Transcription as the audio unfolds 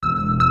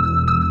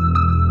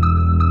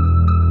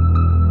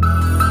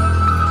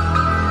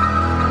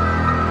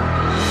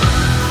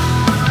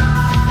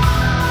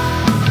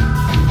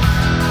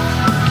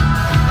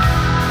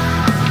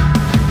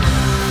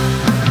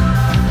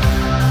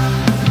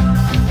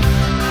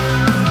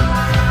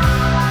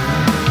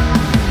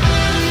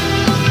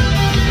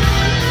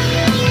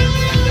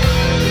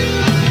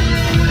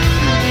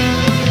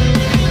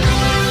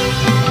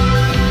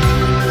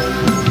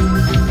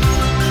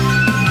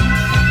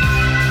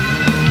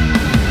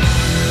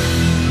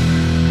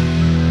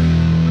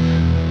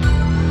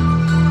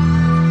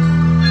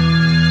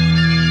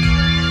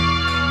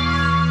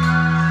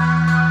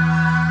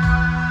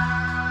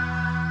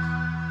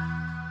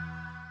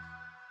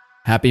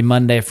Happy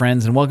Monday,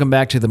 friends, and welcome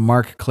back to the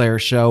Mark Claire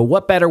Show.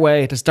 What better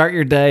way to start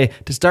your day,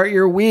 to start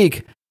your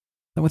week,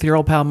 than with your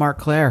old pal Mark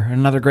Claire?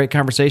 Another great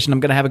conversation. I'm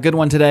going to have a good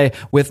one today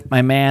with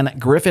my man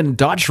Griffin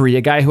Daughtry,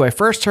 a guy who I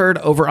first heard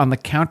over on the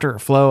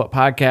Counterflow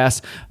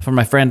podcast from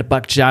my friend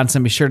Buck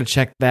Johnson. Be sure to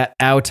check that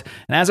out.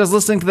 And as I was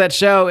listening to that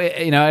show,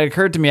 it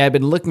occurred to me I've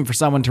been looking for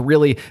someone to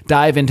really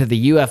dive into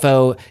the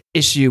UFO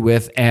issue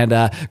with,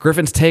 and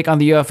Griffin's take on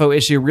the UFO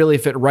issue really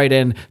fit right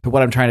in to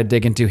what I'm trying to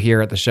dig into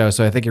here at the show.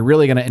 So I think you're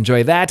really going to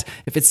enjoy that.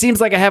 If it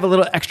seems like I have a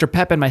little extra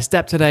pep in my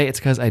step today, it's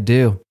because I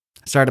do.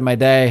 I started my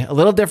day a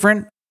little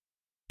different.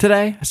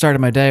 Today, I started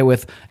my day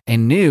with a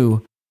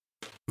new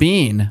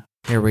bean.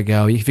 Here we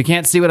go. If you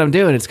can't see what I'm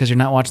doing, it's because you're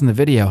not watching the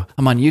video.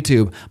 I'm on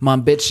YouTube. I'm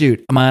on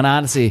BitChute. I'm on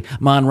Odyssey.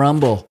 I'm on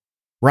Rumble.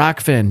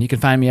 Rockfin. You can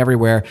find me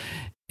everywhere.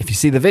 If you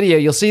see the video,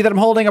 you'll see that I'm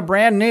holding a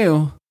brand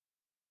new,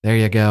 there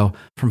you go,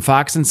 from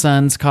Fox &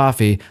 Sons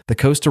Coffee, the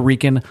Costa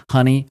Rican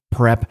Honey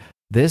Prep.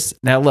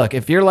 Now look,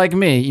 if you're like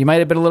me, you might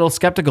have been a little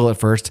skeptical at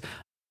first.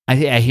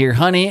 I hear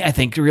honey, I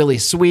think really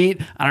sweet.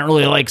 I don't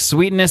really like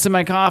sweetness in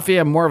my coffee.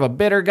 I'm more of a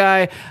bitter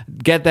guy.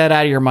 Get that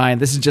out of your mind.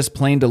 This is just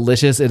plain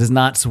delicious. It is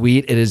not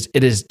sweet. It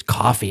is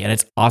coffee, and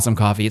it's awesome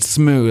coffee. It's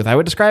smooth. I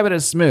would describe it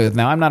as smooth.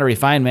 Now, I'm not a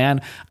refined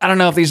man. I don't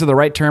know if these are the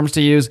right terms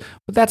to use,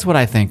 but that's what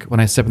I think when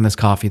I sip in this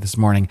coffee this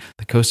morning.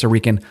 The Costa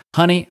Rican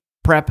Honey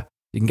Prep.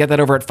 You can get that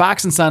over at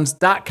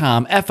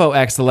foxandsons.com,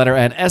 Fox, the letter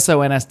N,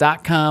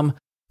 SONS.com.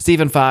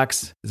 Stephen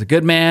Fox is a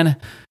good man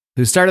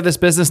who started this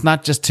business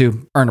not just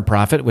to earn a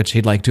profit, which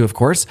he'd like to, of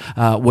course,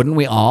 wouldn't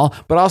we all,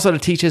 but also to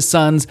teach his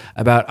sons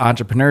about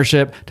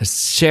entrepreneurship, to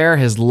share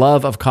his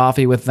love of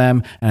coffee with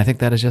them. And I think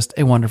that is just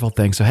a wonderful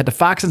thing. So head to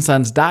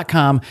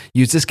foxandsons.com,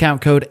 use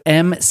discount code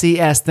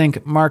MCS,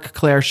 think Mark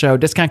Claire Show,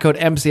 discount code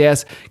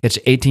MCS, get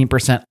you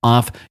 18%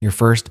 off your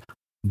first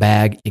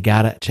bag. You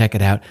gotta check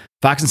it out.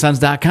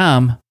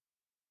 Foxandsons.com,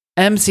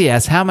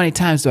 MCS. How many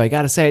times do I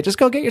gotta say it? Just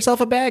go get yourself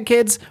a bag,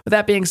 kids. With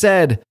that being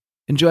said,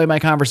 enjoy my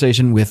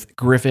conversation with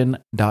Griffin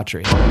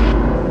Daughtry.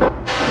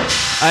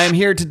 I am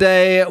here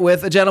today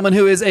with a gentleman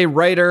who is a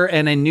writer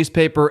and a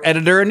newspaper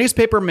editor, a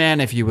newspaper man,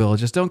 if you will.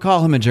 Just don't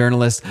call him a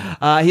journalist.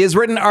 He has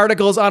written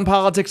articles on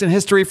politics and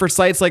history for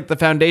sites like the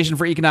Foundation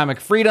for Economic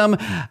Freedom,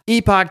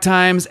 Epoch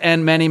Times,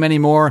 and many, many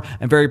more.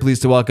 I'm very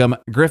pleased to welcome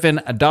Griffin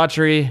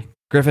Daughtry.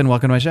 Griffin,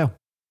 welcome to my show.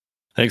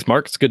 Thanks,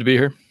 Mark. It's good to be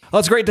here. Well,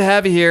 it's great to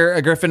have you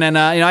here, Griffin. And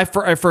I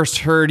first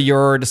heard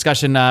your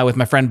discussion with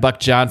my friend Buck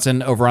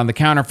Johnson over on the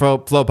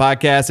Counterflow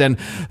podcast. And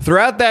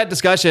throughout that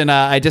discussion,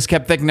 I just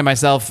kept thinking to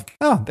myself,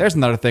 oh, there's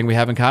another thing we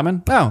have in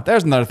common. Oh,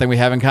 there's another thing we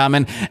have in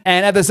common.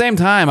 And at the same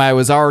time, I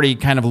was already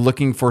kind of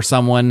looking for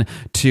someone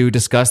to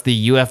discuss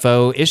the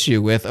UFO issue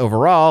with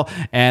overall.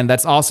 And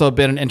that's also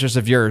been an interest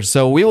of yours.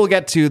 So we will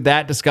get to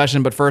that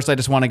discussion. But first, I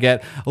just want to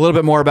get a little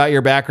bit more about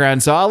your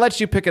background. So I'll let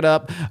you pick it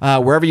up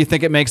wherever you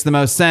think it makes the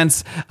most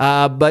sense.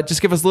 But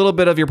just give us a little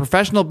bit of your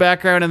professional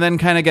background and then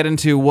kind of get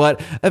into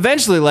what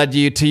eventually led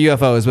you to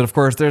UFOs. But of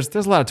course, there's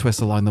a lot of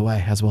twists along the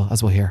way as we'll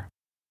hear.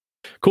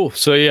 Cool.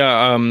 So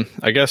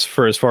I guess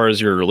for as far as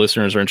your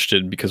listeners are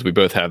interested, because we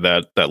both have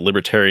that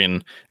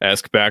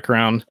libertarian-esque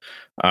background,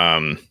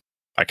 I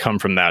come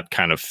from that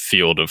kind of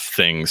field of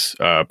things.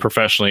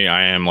 Professionally,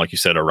 I am, like you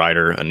said, a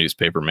writer, a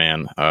newspaper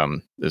man,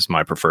 is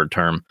my preferred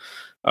term.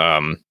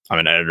 I'm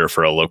an editor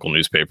for a local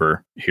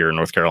newspaper here in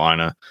North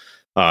Carolina.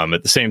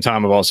 At the same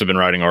time, I've also been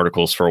writing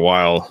articles for a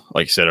while.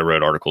 Like you said, I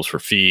wrote articles for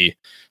Fee,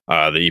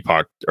 the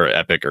Epoch or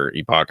Epic or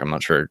Epoch. I'm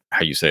not sure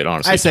how you say it,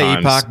 honestly. I say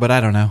Times. Epoch, but I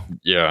don't know.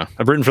 Yeah.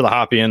 I've written for the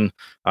Hoppian.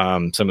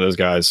 Some of those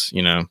guys,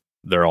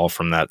 they're all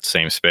from that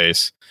same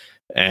space.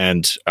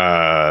 And,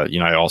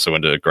 I also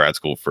went to grad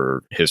school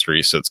for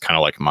history. So it's kind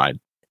of like my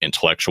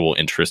intellectual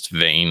interest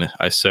vein,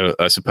 I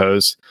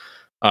suppose.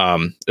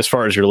 As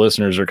far as your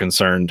listeners are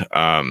concerned,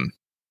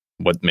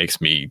 what makes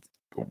me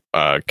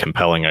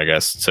compelling, I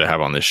guess, to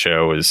have on this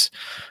show is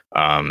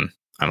I'm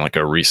like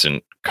a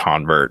recent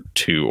convert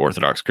to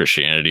Orthodox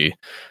Christianity,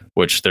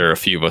 which there are a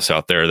few of us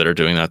out there that are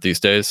doing that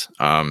these days.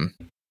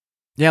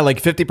 Yeah,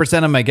 like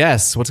 50% of my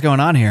guests. What's going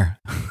on here?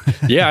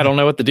 Yeah, I don't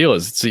know what the deal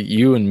is. It's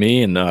you and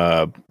me and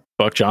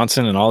Buck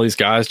Johnson and all these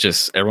guys.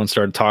 Just everyone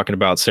started talking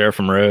about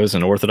Seraphim Rose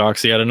and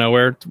Orthodoxy out of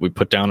nowhere. We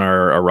put down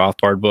our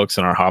Rothbard books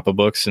and our Hoppe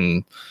books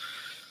and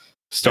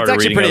started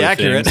reading. That's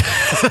actually pretty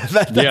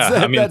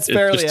accurate. That's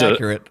fairly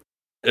accurate.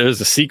 It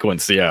was a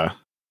sequence, yeah.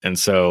 And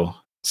so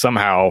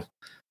somehow,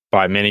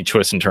 by many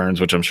twists and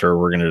turns, which I'm sure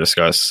we're going to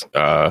discuss,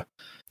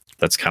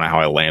 that's kind of how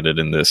I landed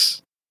in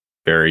this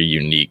very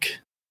unique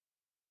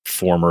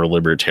former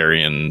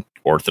libertarian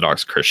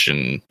Orthodox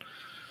Christian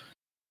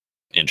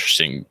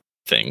interesting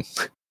thing.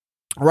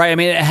 Right. I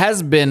mean, it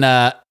has been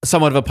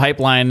somewhat of a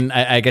pipeline,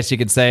 I guess you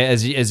could say,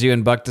 as you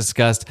and Buck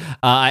discussed.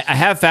 I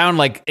have found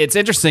like it's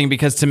interesting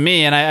because to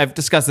me, and I've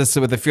discussed this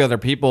with a few other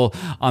people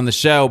on the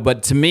show,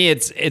 but to me,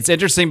 it's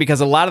interesting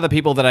because a lot of the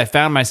people that I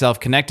found myself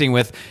connecting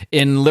with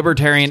in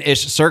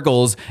libertarian-ish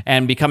circles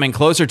and becoming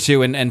closer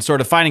to and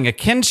sort of finding a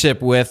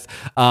kinship with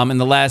in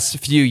the last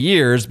few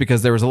years,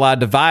 because there was a lot of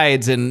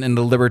divides in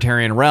the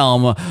libertarian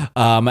realm,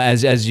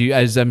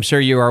 as I'm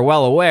sure you are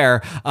well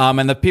aware,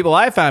 and the people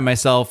I found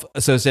myself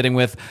associating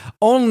with,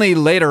 only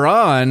later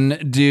on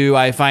do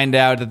I find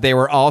out that they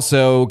were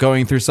also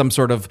going through some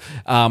sort of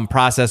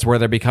process where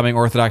they're becoming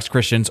Orthodox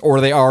Christians,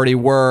 or they already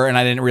were, and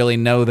I didn't really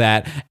know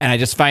that. And I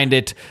just find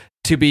it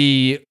to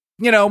be,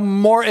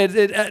 more.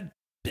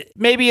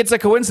 Maybe it's a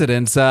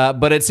coincidence,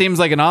 but it seems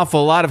like an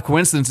awful lot of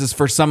coincidences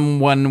for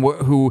someone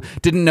who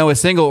didn't know a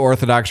single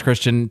Orthodox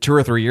Christian 2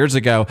 or 3 years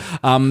ago.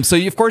 So,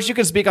 of course, you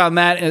can speak on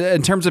that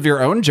in terms of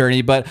your own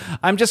journey, but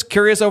I'm just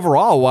curious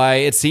overall why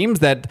it seems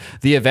that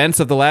the events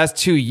of the last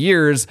 2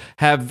 years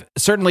have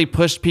certainly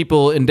pushed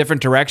people in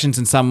different directions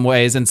in some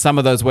ways, and some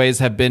of those ways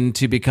have been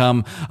to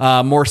become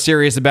more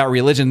serious about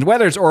religion,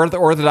 whether it's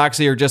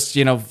orthodoxy or just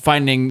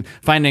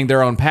finding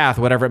their own path,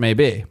 whatever it may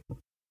be.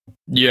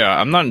 Yeah,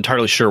 I'm not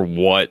entirely sure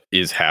what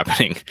is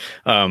happening.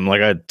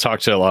 Like I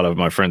talk to a lot of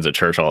my friends at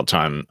church all the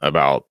time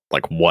about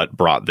like what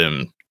brought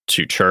them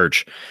to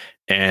church,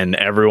 and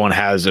everyone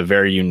has a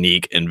very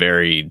unique and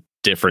very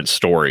different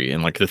story,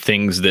 and like the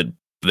things that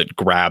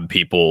grab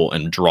people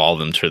and draw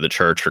them to the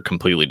church are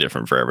completely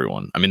different for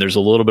everyone. I mean, there's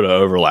a little bit of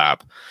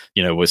overlap,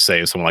 with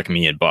say someone like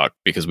me and Buck,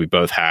 because we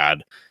both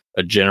had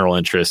a general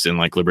interest in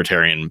like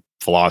libertarian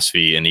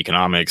philosophy and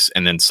economics,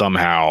 and then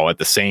somehow at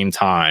the same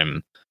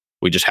time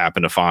we just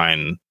happen to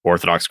find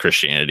Orthodox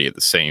Christianity at the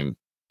same,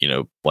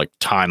 like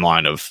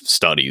timeline of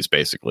studies,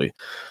 basically.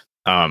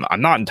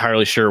 I'm not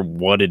entirely sure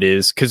what it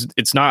is, because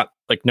it's not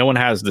like no one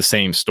has the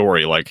same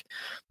story. Like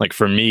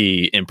for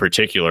me in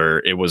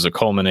particular, it was a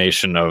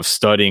culmination of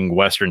studying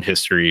Western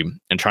history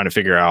and trying to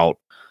figure out,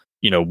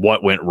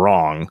 what went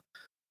wrong,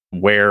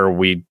 where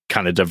we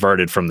kind of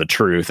diverted from the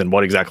truth, and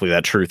what exactly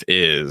that truth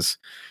is.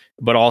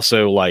 But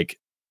also like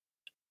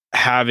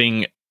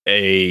having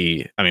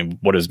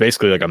what is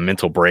basically like a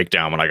mental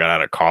breakdown when I got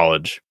out of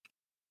college,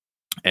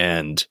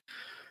 and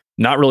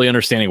not really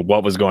understanding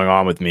what was going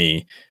on with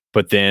me.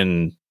 But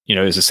then, it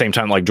was the same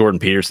time like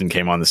Jordan Peterson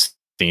came on the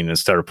scene and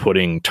started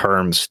putting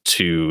terms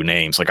to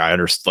names. Like I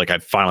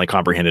finally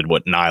comprehended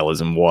what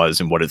nihilism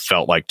was and what it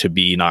felt like to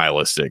be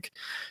nihilistic.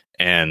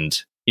 And,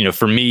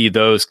 for me,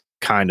 those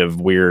kind of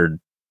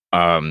weird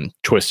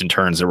twists and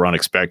turns that were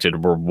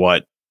unexpected were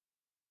what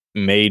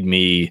made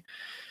me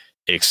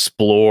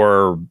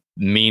explore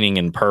meaning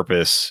and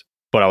purpose.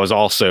 But I was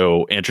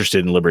also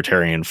interested in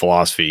libertarian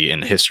philosophy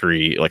and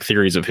history, like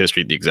theories of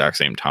history at the exact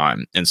same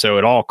time. And so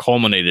it all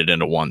culminated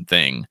into one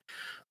thing.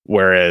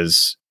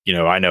 Whereas,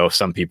 I know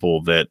some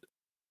people that,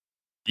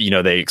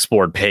 they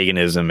explored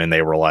paganism and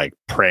they were like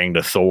praying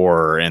to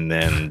Thor, and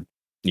then,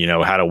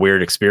 had a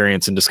weird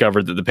experience and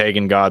discovered that the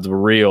pagan gods were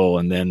real.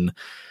 And then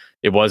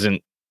it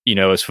wasn't,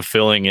 as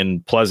fulfilling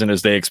and pleasant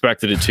as they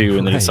expected it to.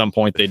 And then at some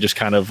point they just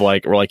kind of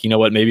like, were like,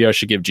 what, maybe I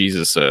should give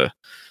Jesus a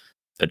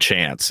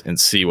chance and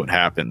see what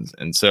happens.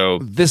 And so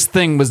this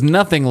thing was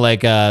nothing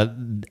like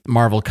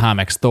Marvel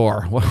Comics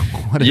Thor.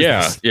 What is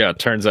this? Yeah, it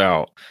turns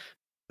out.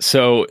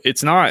 So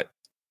it's not,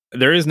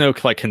 there is no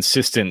like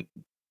consistent,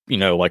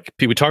 like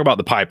people talk about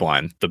the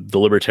pipeline, the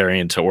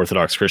libertarian to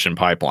Orthodox Christian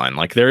pipeline.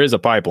 Like there is a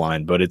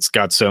pipeline, but it's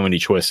got so many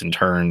twists and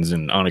turns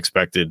and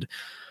unexpected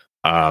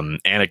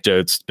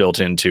anecdotes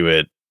built into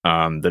it,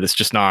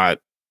 that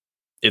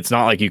it's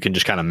not like you can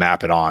just kind of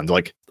map it on.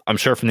 Like I'm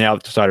sure from the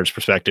outsider's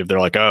perspective, they're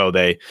like, oh,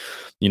 they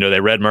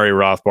read Murray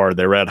Rothbard,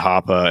 they read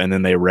Hoppe, and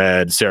then they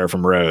read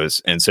Seraphim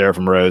Rose, and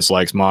Seraphim Rose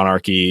likes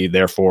monarchy,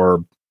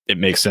 therefore it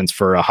makes sense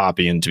for a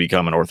Hoppian to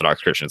become an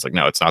Orthodox Christian. It's like,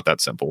 no, it's not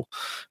that simple.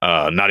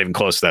 Not even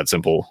close to that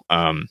simple.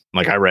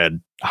 Like I read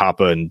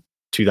Hoppe in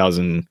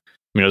 2000.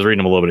 I was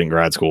reading him a little bit in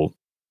grad school,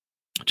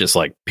 just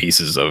like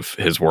pieces of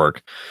his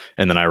work.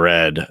 And then I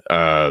read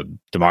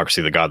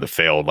Democracy, the God That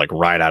Failed, like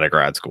right out of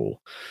grad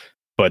school.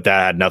 But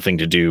that had nothing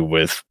to do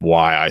with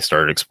why I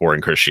started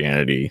exploring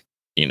Christianity,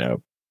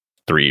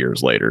 3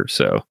 years later.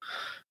 So,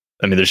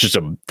 I mean,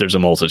 there's a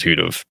multitude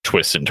of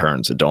twists and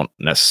turns that don't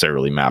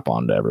necessarily map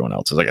onto everyone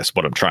else's. I guess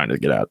what I'm trying to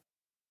get at.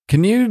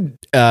 Can you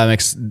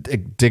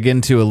dig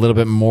into a little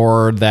bit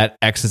more that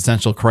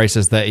existential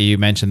crisis that you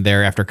mentioned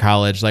there after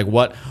college? Like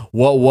what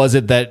was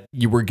it that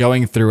you were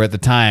going through at the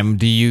time?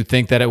 Do you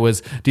think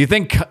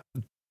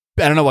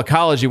I don't know what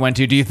college you went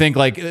to. Do you think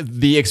like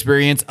the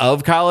experience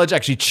of college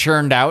actually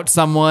churned out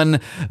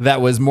someone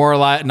that was more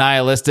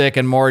nihilistic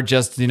and more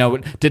just,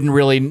 didn't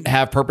really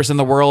have purpose in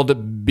the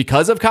world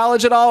because of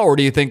college at all? Or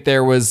do you think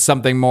there was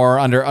something more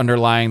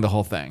underlying the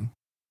whole thing?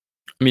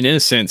 I mean, in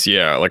a sense,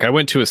 yeah. Like I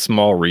went to a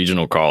small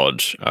regional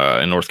college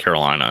in North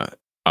Carolina.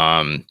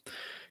 And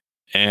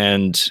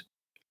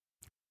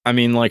I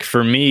mean, like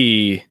for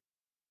me,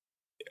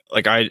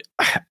 like I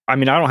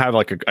mean, I don't have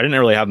like I didn't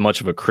really have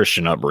much of a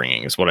Christian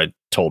upbringing, is what I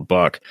told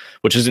Buck,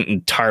 which isn't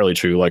entirely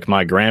true. Like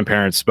my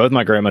grandparents, both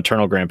my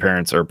maternal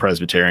grandparents are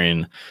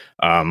Presbyterian.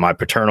 My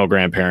paternal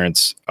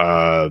grandparents,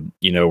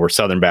 were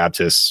Southern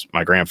Baptists.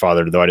 My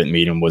grandfather, though I didn't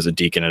meet him, was a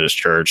deacon at his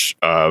church.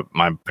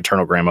 My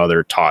paternal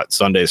grandmother taught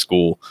Sunday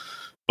school.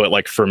 But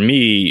like for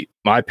me,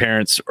 my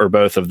parents are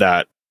both of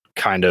that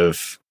kind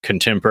of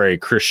contemporary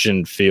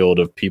Christian field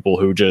of people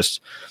who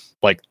just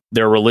like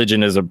their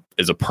religion is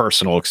a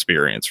personal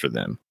experience for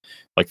them.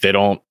 Like they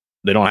don't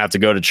have to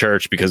go to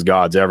church because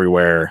God's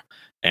everywhere.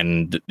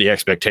 And the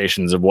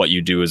expectations of what you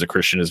do as a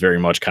Christian is very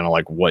much kind of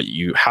like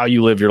how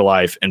you live your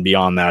life. And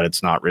beyond that,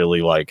 it's not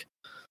really like,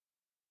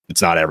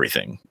 it's not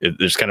everything.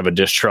 There's kind of a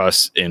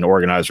distrust in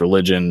organized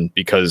religion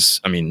because,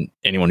 I mean,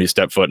 anyone who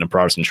stepped foot in a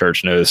Protestant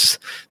church knows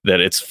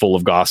that it's full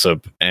of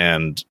gossip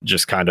and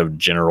just kind of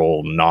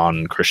general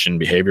non-Christian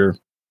behavior,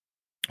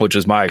 which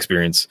is my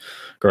experience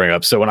growing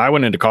up. So when I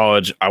went into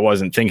college, I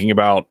wasn't thinking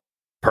about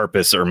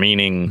purpose or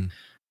meaning.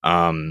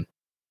 I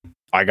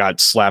got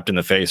slapped in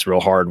the face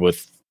real hard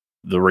with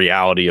the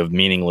reality of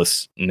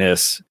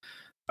meaninglessness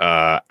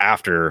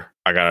after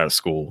I got out of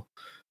school.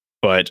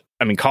 But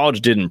I mean,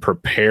 college didn't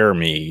prepare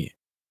me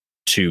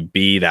to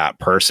be that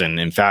person.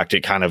 In fact,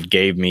 it kind of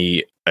gave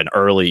me an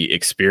early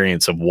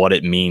experience of what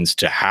it means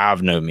to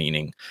have no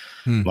meaning.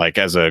 Like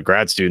as a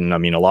grad student, I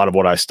mean, a lot of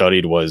what I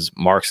studied was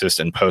Marxist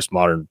and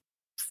postmodern,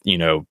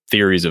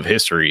 theories of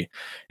history.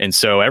 And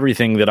so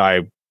everything that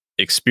I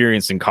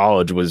experienced in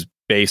college was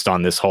based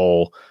on this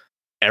whole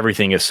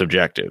everything is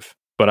subjective.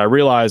 But I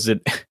realized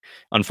that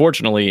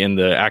unfortunately in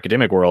the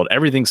academic world,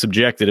 everything's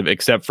subjective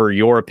except for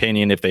your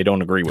opinion if they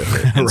don't agree with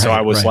it. And so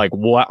I was like,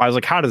 what? I was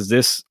like, how does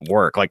this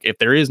work? Like, if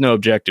there is no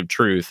objective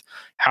truth,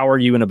 how are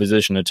you in a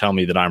position to tell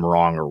me that I'm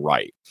wrong or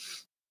right?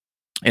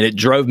 And it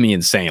drove me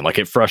insane. Like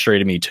it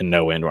frustrated me to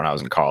no end when I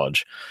was in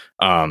college.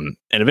 And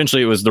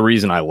eventually it was the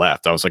reason I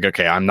left. I was like,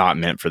 okay, I'm not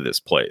meant for this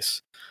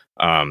place.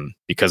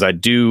 Because I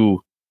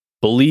do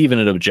believe in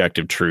an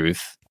objective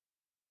truth.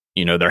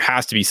 There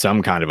has to be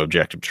some kind of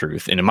objective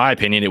truth. And in my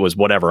opinion, it was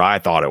whatever I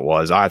thought it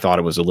was. I thought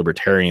it was a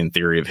libertarian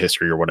theory of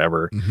history or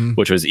whatever,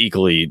 which was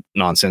equally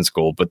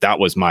nonsensical, but that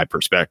was my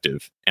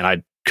perspective. And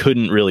I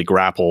couldn't really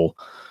grapple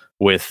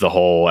with the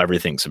whole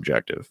everything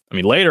subjective. I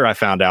mean, later I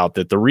found out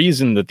that the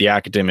reason that the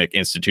academic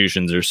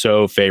institutions are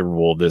so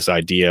favorable to this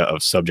idea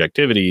of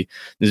subjectivity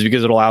is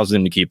because it allows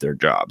them to keep their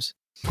jobs.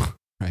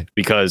 Right.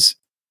 Because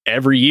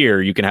every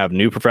year you can have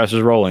new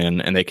professors roll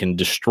in and they can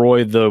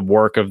destroy the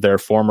work of their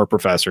former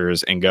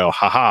professors and go,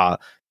 haha,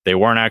 they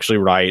weren't actually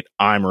right.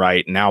 I'm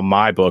right. Now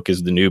my book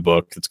is the new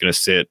book that's going to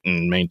sit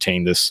and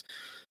maintain this,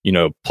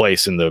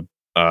 place in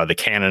the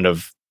canon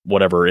of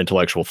whatever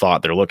intellectual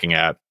thought they're looking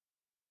at.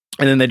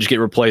 And then they just get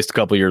replaced a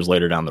couple years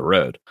later down the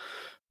road.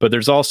 But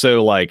there's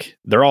also like,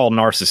 they're all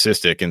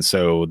narcissistic. And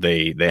so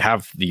they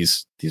have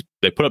these,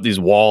 they put up these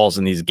walls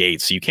and these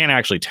gates. So you can't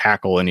actually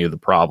tackle any of the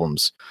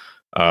problems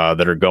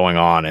that are going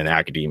on in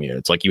academia.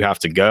 It's like you have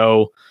to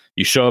go,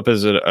 you show up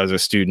as a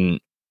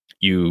student,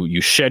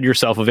 you shed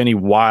yourself of any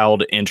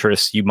wild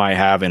interests you might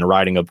have in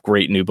writing a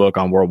great new book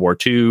on World War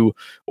II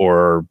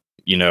or,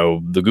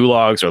 the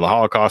gulags or the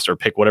Holocaust, or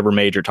pick whatever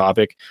major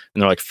topic.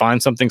 And they're like,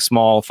 find something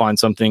small, find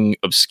something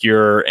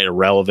obscure and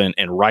irrelevant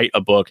and write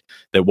a book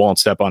that won't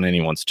step on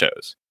anyone's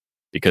toes,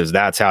 because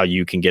that's how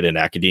you can get in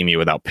academia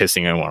without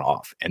pissing anyone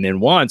off. And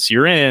then once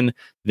you're in,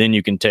 then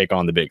you can take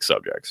on the big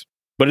subjects.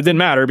 But it didn't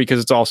matter because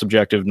it's all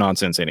subjective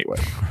nonsense anyway.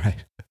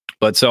 Right.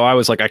 But so I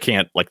was like, I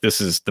can't, like,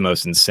 this is the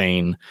most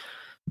insane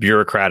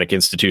bureaucratic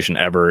institution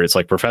ever. It's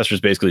like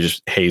professors basically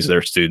just haze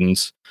their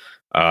students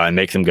and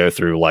make them go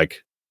through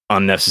like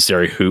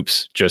unnecessary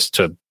hoops just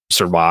to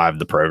survive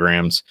the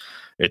programs.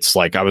 It's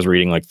like I was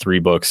reading like 3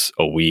 books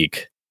a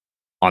week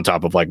on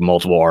top of like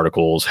multiple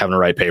articles, having to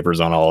write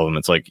papers on all of them.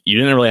 It's like you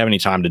didn't really have any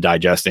time to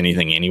digest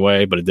anything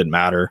anyway, but it didn't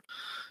matter.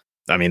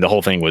 I mean, the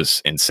whole thing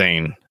was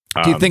insane.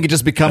 Do you think it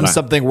just becomes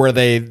something where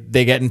they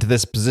get into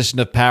this position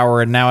of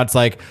power and now it's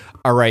like,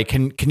 all right,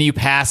 can you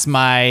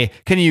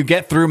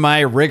get through my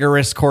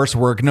rigorous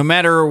coursework no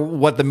matter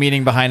what the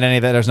meaning behind any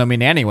of that? There's no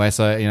meaning anyway.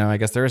 So, I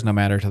guess there is no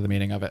matter to the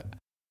meaning of it.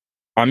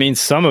 I mean,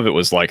 some of it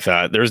was like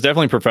that. There's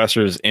definitely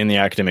professors in the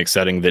academic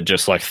setting that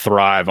just like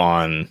thrive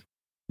on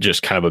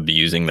just kind of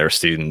abusing their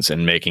students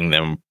and making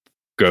them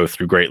go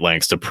through great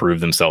lengths to prove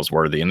themselves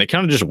worthy. And they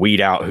kind of just weed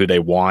out who they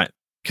want.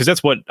 Because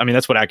that's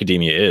what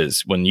academia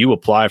is. When you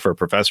apply for a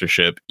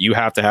professorship, you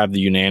have to have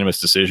the unanimous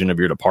decision of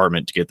your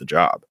department to get the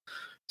job.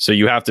 So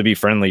you have to be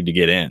friendly to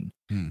get in.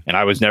 And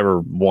I was never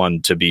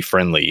one to be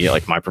friendly.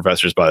 Like my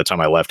professors, by the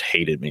time I left,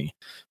 hated me,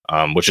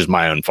 which is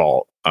my own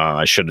fault.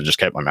 I should have just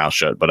kept my mouth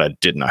shut, but I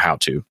didn't know how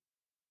to.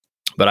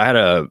 But I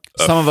had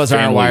some of us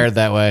aren't wired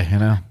that way,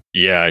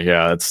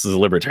 Yeah, it's the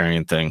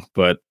libertarian thing.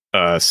 But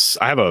I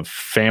have a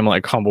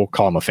family, we'll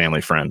call him a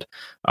family friend.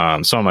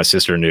 Someone my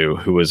sister knew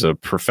who was a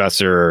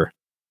professor.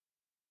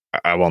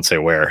 I won't say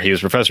where. He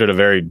was a professor at a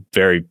very,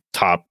 very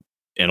top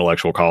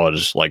intellectual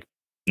college, like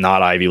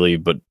not Ivy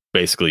League, but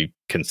basically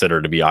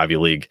considered to be Ivy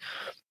League.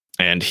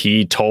 And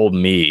he told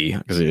me,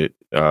 because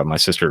my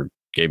sister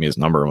gave me his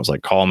number and was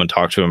like, call him and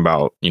talk to him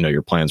about,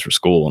 your plans for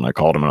school. And I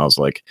called him and I was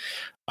like,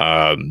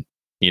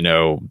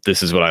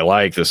 this is what I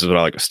like. This is what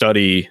I like to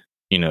study.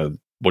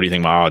 What do you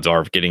think my odds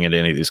are of getting into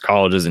any of these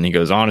colleges? And he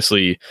goes,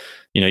 honestly,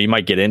 you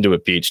might get into a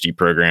PhD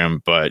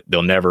program, but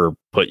they'll never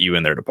put you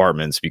in their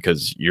departments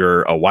because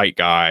you're a white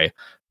guy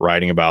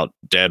writing about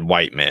dead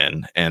white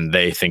men, and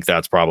they think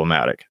that's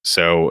problematic.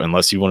 So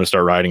unless you want to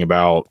start writing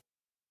about,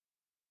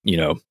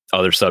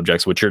 other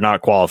subjects, which you're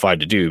not qualified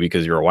to do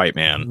because you're a white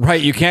man.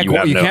 Right. You can't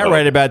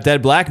write about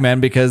dead black men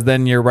because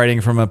then you're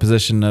writing from a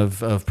position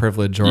of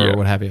privilege or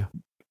what have you.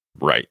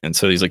 Right. And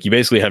so he's like, you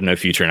basically have no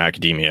future in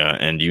academia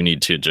and you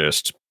need to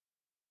just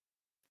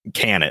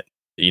can it,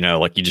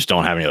 like you just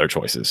don't have any other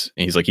choices.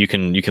 And he's like, you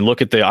can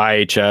look at the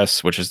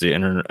IHS, which is the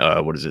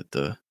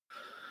the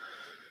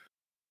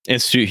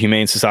Institute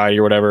Humane Society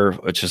or whatever,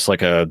 which is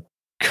like a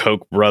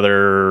Koch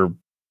brother,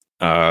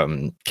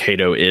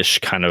 Cato-ish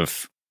kind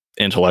of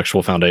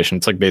intellectual foundation.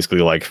 It's like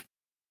basically like,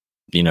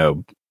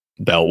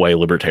 Beltway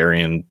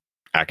libertarian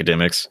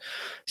academics.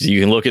 So you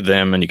can look at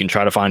them and you can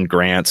try to find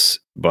grants,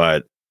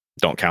 but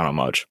don't count on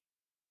much.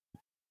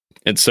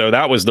 And so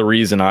that was the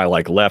reason I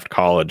left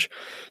college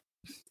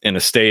in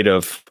a state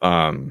of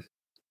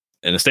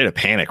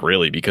panic,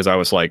 really, because I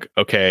was like,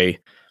 okay,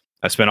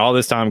 I spent all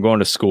this time going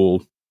to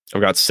school.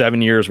 I've got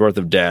 7 years worth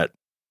of debt.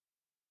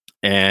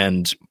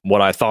 And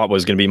what I thought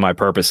was going to be my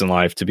purpose in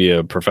life, to be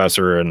a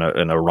professor and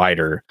a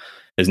writer,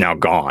 is now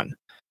gone.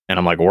 And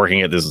I'm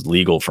working at this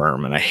legal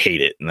firm and I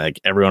hate it. And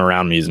everyone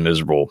around me is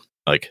miserable.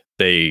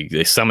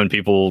 They summon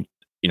people,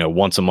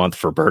 once a month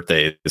for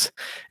birthdays,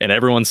 and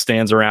everyone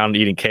stands around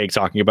eating cake,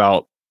 talking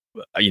about,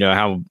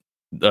 how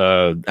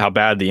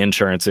bad the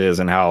insurance is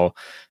and how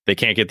they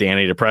can't get the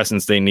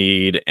antidepressants they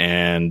need.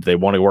 And they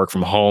want to work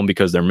from home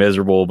because they're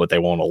miserable, but they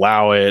won't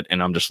allow it.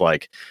 And I'm just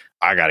like,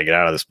 I got to get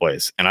out of this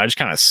place. And I just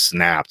kind of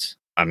snapped.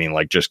 I mean,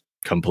 just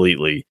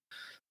completely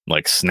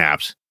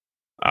snapped.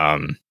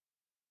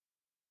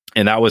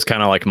 And that was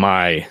kind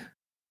of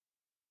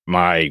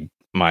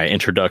my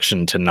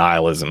introduction to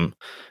nihilism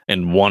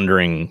and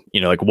wondering,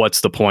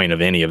 what's the point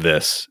of any of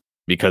this?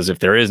 Because if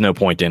there is no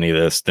point to any of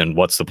this, then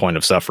what's the point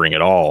of suffering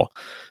at all?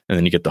 And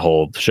then you get the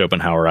whole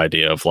Schopenhauer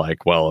idea of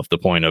well,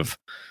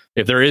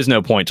 if there is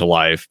no point to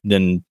life,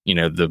 then,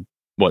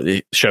 what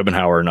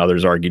Schopenhauer and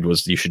others argued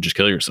was you should just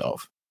kill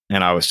yourself.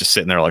 And I was just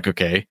sitting there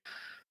okay,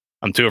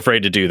 I'm too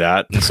afraid to do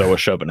that. And so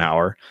was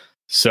Schopenhauer.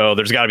 So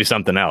there's got to be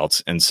something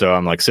else. And so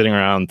I'm sitting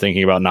around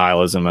thinking about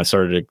nihilism. I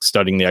started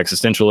studying the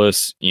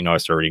existentialists. I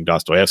started reading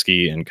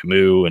Dostoevsky and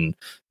Camus and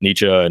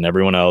Nietzsche and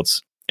everyone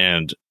else.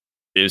 And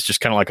it was just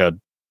kind of a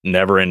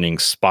never ending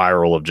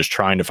spiral of just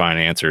trying to find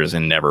answers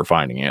and never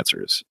finding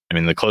answers. I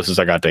mean, the closest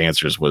I got to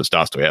answers was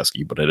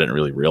Dostoevsky, but I didn't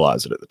really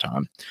realize it at the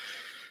time.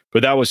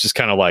 But that was just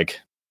kind of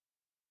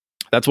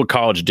that's what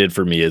college did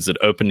for me, is it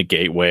opened a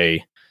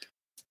gateway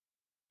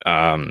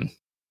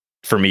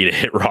for me to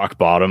hit rock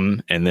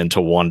bottom and then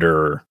to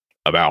wonder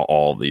about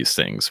all these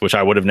things, which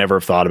I would have never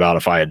thought about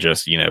if I had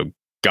just,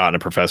 gotten a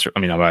professor. I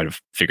mean, I might have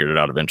figured it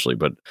out eventually,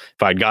 but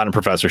if I'd gotten a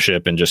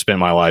professorship and just spent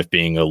my life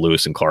being a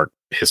Lewis and Clark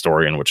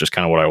historian, which is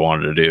kind of what I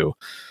wanted to do,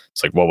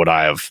 it's what would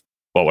I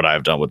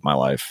have done with my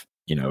life?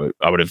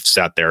 I would have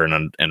sat there in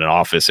an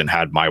office and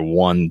had my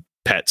one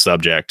pet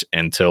subject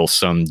until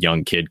some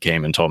young kid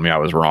came and told me I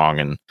was wrong.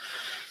 And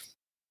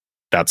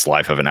that's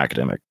life of an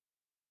academic.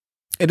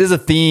 It is a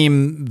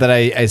theme that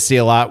I see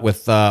a lot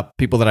with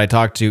people that I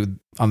talk to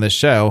on this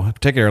show,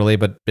 particularly,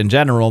 but in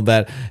general,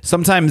 that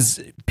sometimes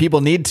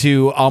people need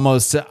to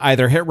almost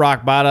either hit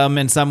rock bottom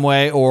in some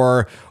way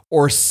or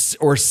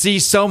see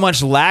so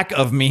much lack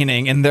of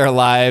meaning in their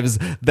lives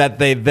that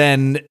they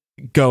then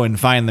go and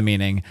find the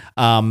meaning.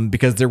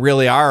 Because there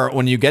really are,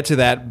 when you get to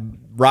that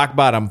rock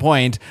bottom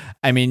point,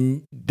 I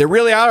mean, there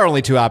really are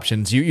only two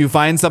options. You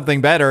find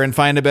something better and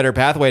find a better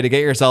pathway to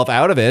get yourself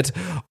out of it,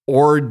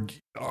 or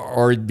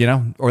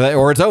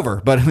it's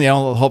over. But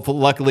hopefully,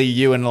 luckily,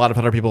 you and a lot of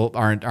other people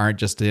aren't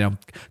just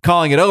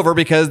calling it over,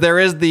 because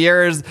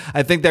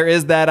I think there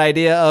is that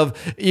idea of,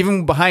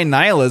 even behind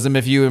nihilism,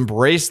 if you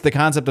embrace the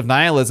concept of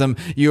nihilism,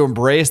 you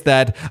embrace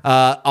that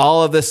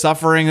all of the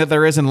suffering that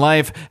there is in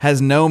life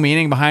has no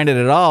meaning behind it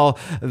at all.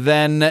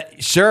 Then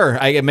sure,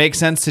 it makes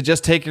sense to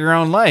just take your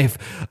own life.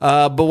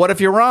 But what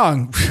if you're wrong?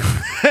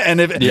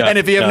 and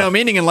if you have no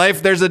meaning in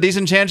life, there's a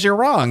decent chance you're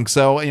wrong.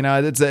 So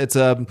it's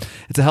a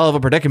hell of a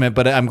predicament.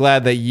 But I'm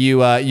glad that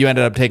you ended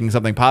up taking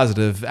something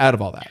positive out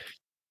of all that.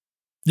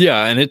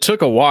 Yeah, and it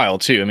took a while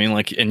too. I mean,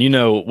 and you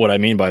know what I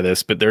mean by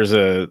this, but there's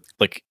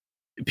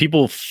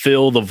people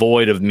fill the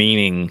void of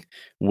meaning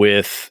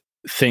with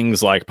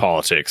things like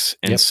politics.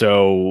 And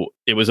so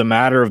it was a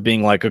matter of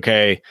being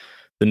okay,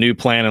 the new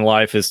plan in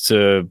life is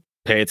to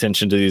pay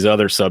attention to these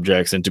other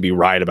subjects and to be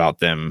right about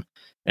them.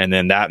 And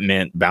then that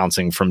meant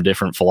bouncing from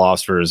different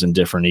philosophers and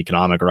different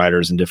economic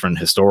writers and different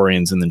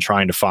historians, and then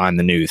trying to find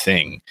the new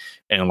thing.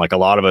 And a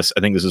lot of us,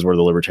 I think this is where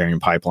the libertarian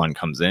pipeline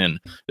comes in,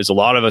 is a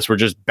lot of us were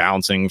just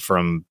bouncing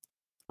from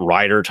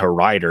writer to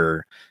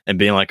writer and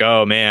being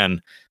oh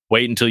man,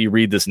 wait until you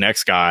read this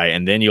next guy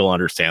and then you'll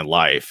understand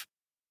life.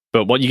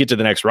 But when you get to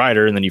the next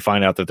writer, and then you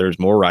find out that there's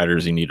more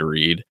writers you need to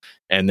read,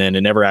 and then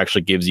it never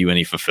actually gives you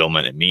any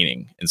fulfillment and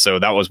meaning. And so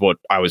that was what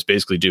I was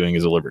basically doing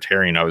as a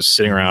libertarian. I was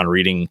sitting around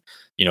reading,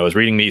 I was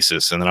reading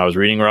Mises, and then I was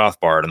reading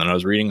Rothbard, and then I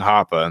was reading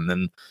Hoppe, and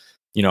then,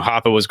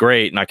 Hoppe was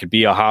great, and I could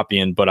be a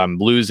Hoppian, but I'm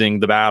losing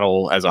the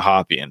battle as a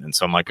Hoppian. And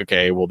so I'm like,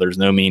 okay, well, there's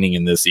no meaning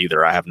in this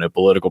either. I have no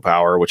political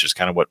power, which is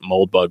kind of what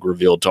Moldbug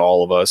revealed to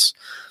all of us.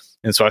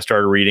 And so I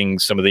started reading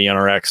some of the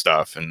NRX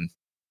stuff, and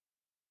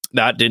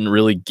that didn't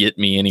really get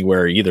me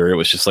anywhere either. It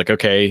was just like,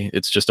 okay,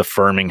 it's just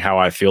affirming how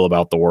I feel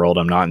about the world.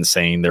 I'm not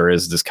insane. There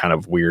is this kind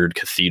of weird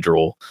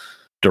cathedral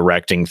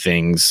directing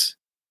things,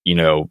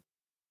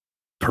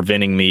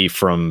 preventing me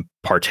from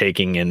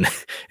partaking in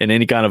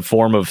any kind of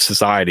form of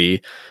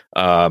society,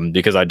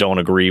 because I don't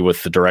agree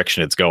with the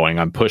direction it's going.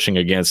 I'm pushing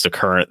against a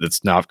current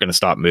that's not going to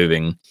stop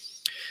moving.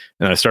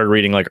 And I started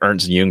reading like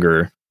Ernst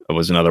Jünger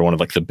was another one of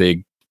like the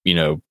big,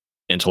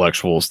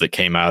 intellectuals that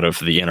came out of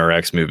the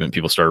NRX movement.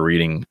 People started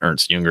reading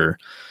Ernst Jünger,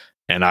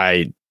 and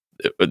I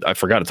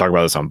forgot to talk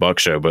about this on Buck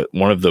Show, but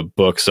one of the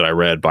books that I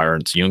read by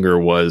Ernst Jünger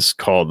was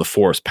called The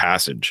Forest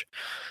Passage.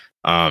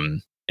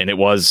 And it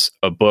was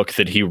a book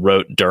that he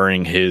wrote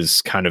during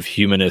his kind of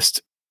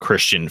humanist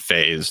Christian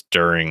phase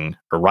during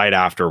or right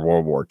after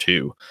World War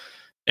II.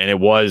 And it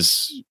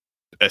was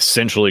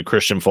essentially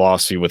Christian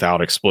philosophy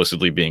without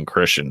explicitly being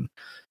Christian.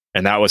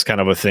 And that was kind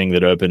of a thing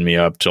that opened me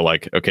up to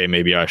like, okay,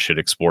 maybe I should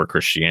explore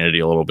Christianity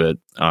a little bit.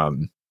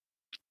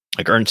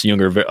 Like Ernst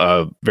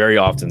Jünger very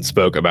often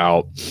spoke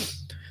about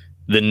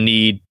the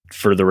need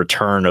for the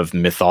return of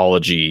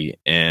mythology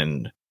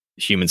in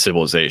human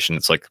civilization.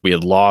 It's like we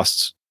had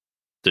lost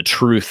the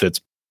truth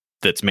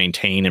that's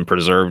maintained and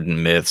preserved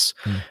in myths,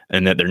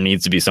 and that there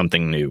needs to be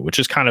something new, which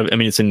is kind of,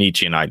 it's a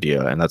Nietzschean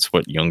idea. And that's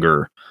what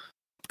Jünger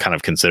kind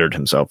of considered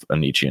himself, a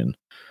Nietzschean.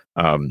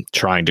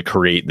 Trying to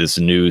create this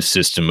new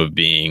system of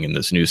being and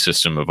this new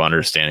system of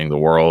understanding the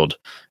world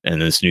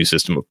and this new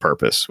system of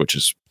purpose, which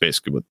is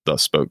basically what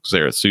Thus Spoke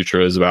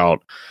Zarathustra is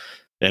about,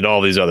 and all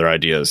these other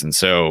ideas. And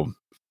so,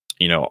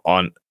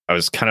 I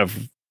was kind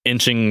of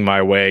inching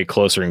my way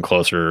closer and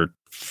closer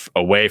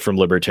away from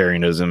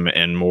libertarianism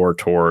and more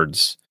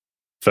towards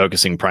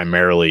focusing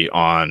primarily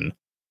on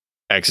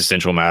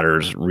existential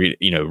matters,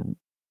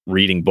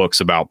 reading books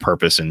about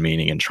purpose and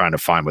meaning and trying to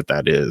find what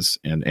that is.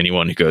 And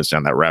anyone who goes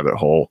down that rabbit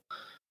hole,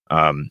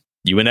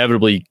 you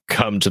inevitably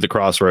come to the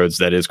crossroads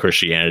that is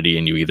Christianity,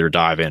 and you either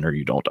dive in or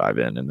you don't dive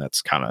in. And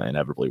that's kind of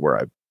inevitably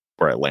where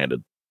I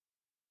landed.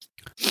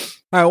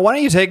 All right, why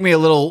don't you take me a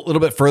little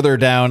bit further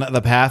down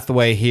the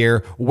pathway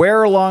here?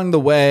 Where along the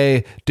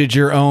way did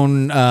your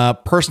own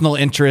personal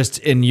interest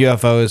in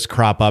UFOs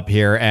crop up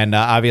here? And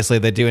obviously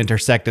they do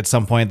intersect at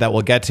some point that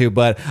we'll get to.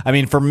 But I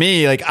mean, for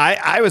me, like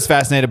I was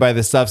fascinated by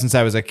this stuff since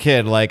I was a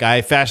kid. Like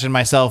I fashioned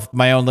myself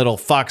my own little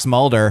Fox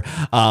Mulder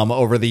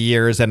over the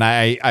years. And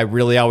I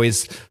really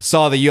always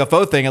saw the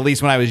UFO thing, at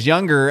least when I was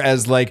younger,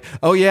 as like,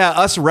 oh yeah,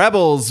 us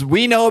rebels,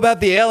 we know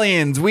about the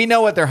aliens. We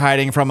know what they're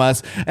hiding from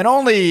us. And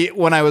only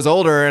when I was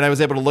older and I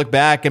was able to look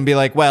back and be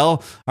like,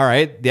 well, all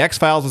right, the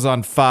X-Files was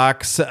on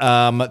Fox.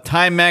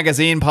 Time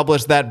magazine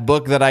published that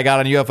book that I got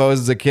on UFOs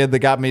as a kid that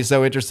got me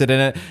so interested in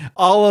it.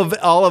 All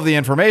of the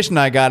information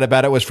I got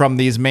about it was from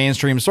these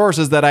mainstream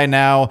sources that I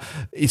now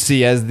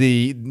see as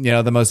the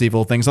the most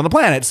evil things on the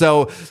planet.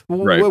 So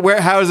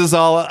how does this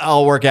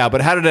all work out?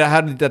 But how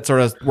did that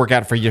sort of work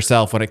out for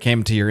yourself when it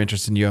came to your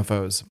interest in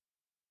UFOs?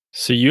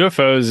 So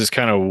UFOs is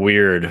kind of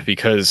weird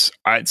because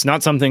it's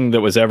not something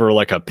that was ever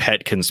like a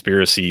pet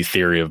conspiracy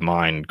theory of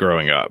mine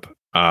growing up.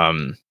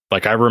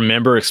 Like I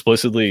remember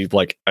explicitly,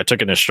 like I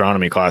took an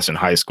astronomy class in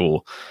high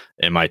school,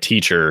 and my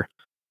teacher,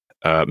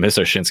 Miss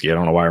Oshinsky, I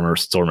don't know why I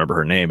still remember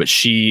her name, but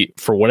she,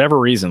 for whatever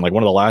reason, like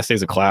one of the last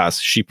days of class,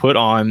 she put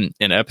on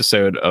an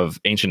episode of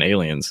Ancient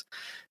Aliens,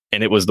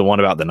 and it was the one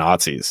about the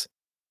Nazis.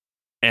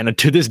 And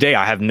to this day,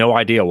 I have no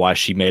idea why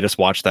she made us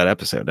watch that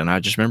episode. And I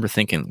just remember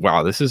thinking,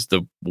 wow, this is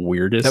the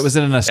weirdest. That was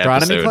in an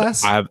astronomy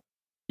class?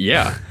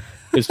 Yeah.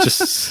 It's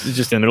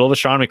just in the middle of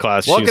astronomy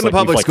class. Welcome to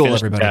public school,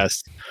 everybody.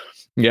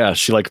 Yeah,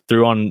 she like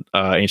threw on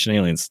Ancient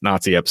Aliens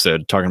Nazi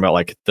episode talking about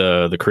like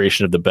the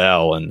creation of the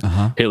bell and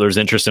Hitler's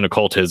interest in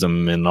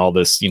occultism and all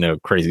this,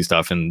 crazy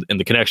stuff, and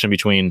the connection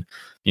between,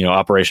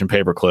 Operation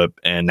Paperclip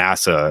and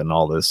NASA and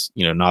all this,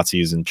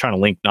 Nazis, and trying to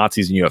link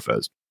Nazis and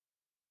UFOs.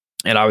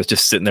 And I was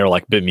just sitting there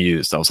like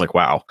bemused. I was like,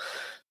 wow,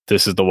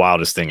 this is the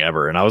wildest thing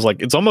ever. And I was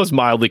like, it's almost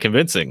mildly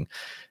convincing.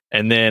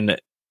 And then,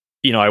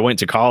 I went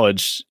to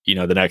college,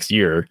 the next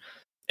year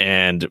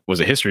and was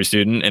a history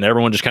student, and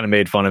everyone just kind of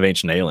made fun of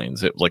Ancient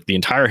Aliens. Like the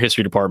entire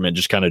history department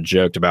just kind of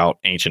joked about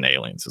Ancient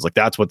Aliens. It's like,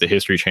 that's what the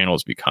History Channel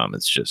has become.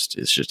 It's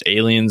just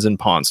aliens and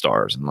Pawn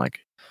Stars. And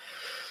like,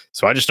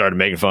 so I just started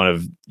making fun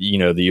of,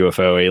 the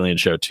UFO alien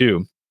show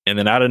too. And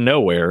then out of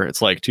nowhere,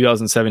 it's like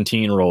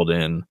 2017 rolled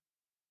in,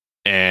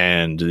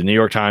 and the New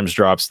York Times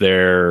drops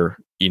their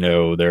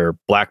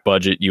black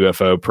budget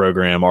UFO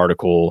program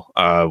article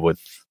with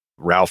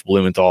Ralph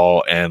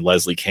Blumenthal and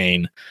Leslie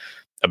Kean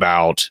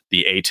about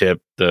the ATIP,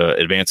 the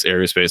Advanced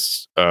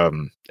Aerospace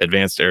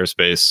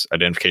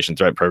Identification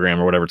Threat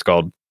Program, or whatever it's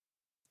called.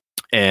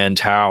 and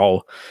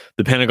how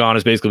the Pentagon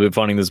has basically been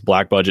funding this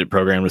black budget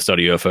program to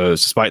study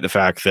UFOs, despite the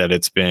fact that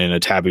it's been a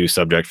taboo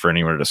subject for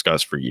anyone to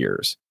discuss for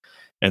years.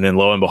 And then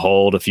lo and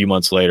behold, a few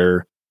months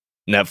later,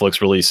 Netflix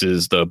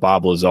releases the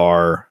Bob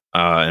Lazar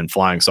and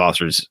Flying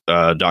Saucers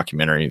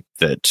documentary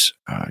that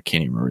I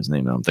can't even remember his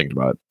name now. I'm thinking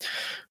about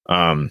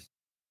it.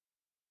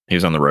 He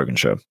was on the Rogan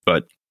show,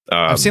 but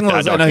I've seen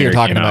Lazar. I know who you're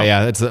talking about.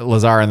 Yeah, it's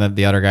Lazar and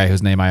the other guy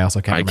whose name I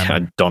also can't remember.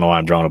 I don't know why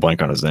I'm drawing a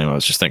blank on his name. I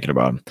was just thinking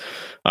about him.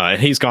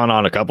 And he's gone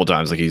on a couple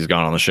times. Like he's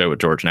gone on the show with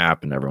George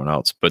Knapp and everyone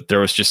else. But there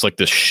was just like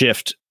this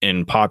shift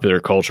in popular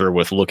culture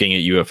with looking at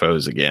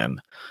UFOs again.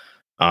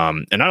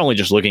 And not only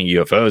just looking at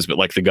UFOs, but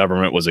like the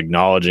government was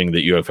acknowledging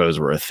that UFOs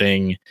were a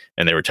thing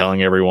and they were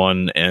telling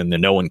everyone and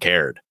then no one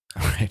cared.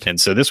 Right. And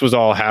so this was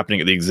all happening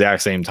at the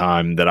exact same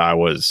time that I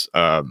was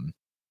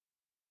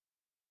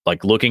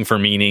like looking for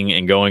meaning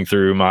and going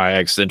through my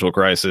existential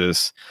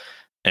crisis.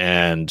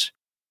 And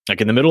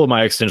like in the middle of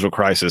my existential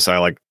crisis, I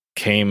like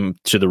came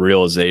to the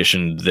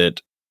realization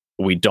that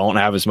we don't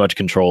have as much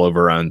control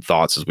over our own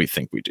thoughts as we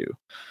think we do.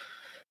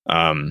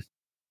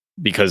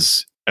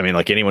 Because I mean,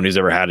 like anyone who's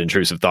ever had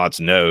intrusive thoughts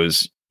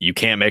knows you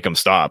can't make them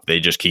stop. They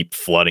just keep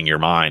flooding your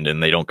mind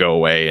and they don't go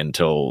away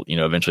until, you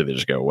know, eventually they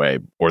just go away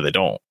or they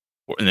don't.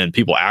 And then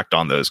people act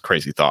on those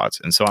crazy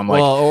thoughts. And so I'm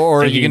like, well,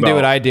 or you can do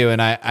what I do.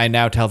 And I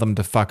now tell them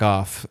to fuck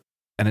off.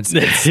 And it's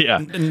yeah,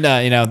 no,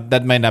 you know,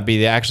 that might not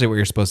be actually what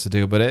you're supposed to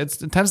do, but it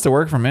tends to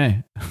work for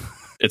me.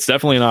 It's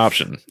definitely an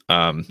option.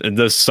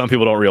 And some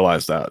people don't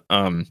realize that.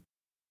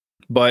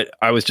 But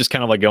I was just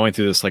kind of like going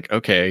through this, like,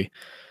 okay,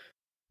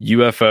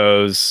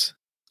 UFOs,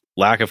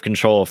 lack of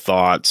control of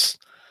thoughts.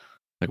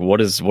 Like, what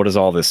does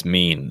all this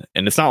mean?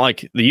 And it's not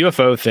like the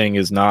UFO thing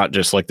is not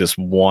just like this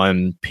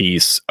one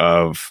piece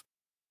of,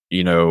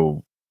 you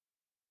know,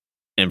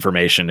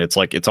 information. It's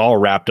like, it's all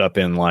wrapped up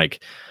in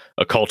like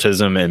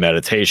occultism and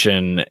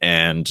meditation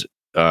and,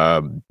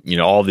 you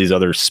know, all these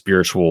other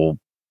spiritual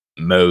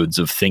modes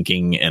of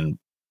thinking and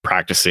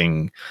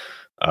practicing.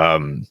 I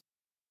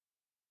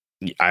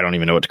don't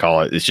even know what to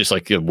call it. It's just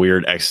like a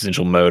weird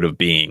existential mode of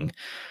being.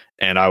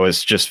 And I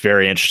was just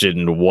very interested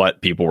in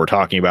what people were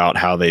talking about,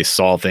 how they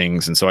saw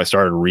things. And so I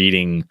started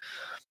reading,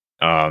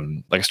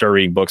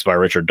 books by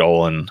Richard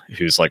Dolan,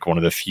 who's like one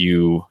of the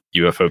few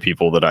UFO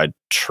people that I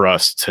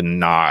trust to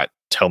not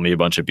tell me a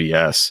bunch of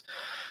BS.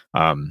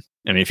 I mean,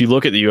 if you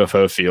look at the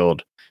UFO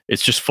field,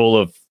 it's just full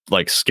of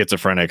like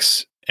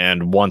schizophrenics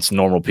and once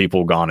normal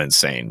people gone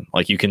insane.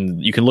 Like you can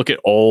look at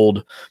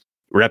old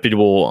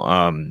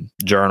reputable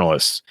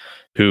journalists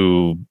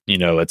who, you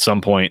know, at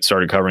some point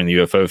started covering the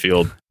UFO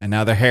field. And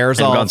now their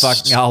hair's all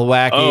fucking all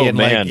wacky. Oh, and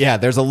man. Like, yeah,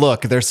 there's a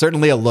look. There's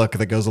certainly a look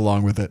that goes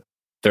along with it.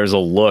 There's a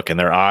look and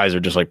their eyes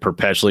are just like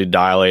perpetually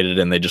dilated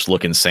and they just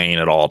look insane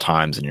at all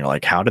times. And you're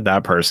like, how did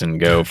that person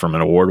go from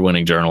an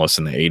award-winning journalist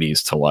in the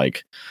 80s to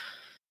like,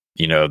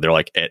 you know, they're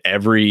like at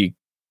every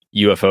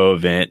UFO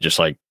event, just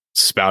like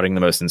spouting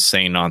the most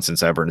insane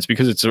nonsense ever. And it's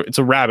because it's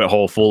a rabbit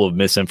hole full of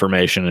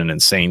misinformation and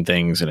insane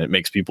things. And it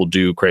makes people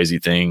do crazy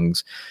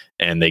things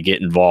and they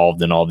get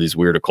involved in all these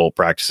weird occult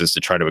practices to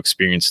try to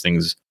experience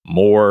things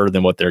more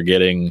than what they're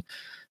getting.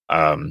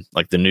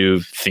 Like the new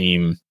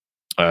theme,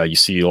 you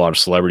see a lot of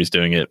celebrities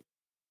doing it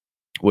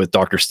with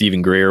Dr.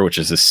 Stephen Greer, which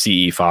is a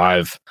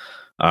CE5,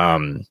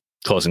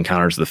 Close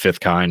Encounters of the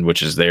Fifth Kind,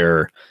 which is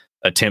their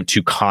attempt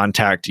to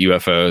contact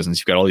UFOs. And so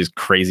you've got all these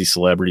crazy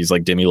celebrities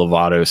like Demi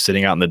Lovato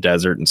sitting out in the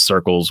desert in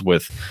circles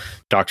with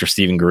Dr.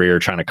 Stephen Greer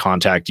trying to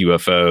contact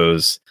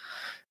UFOs.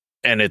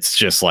 And it's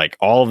just like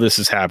all of this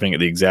is happening at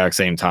the exact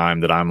same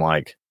time that I'm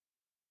like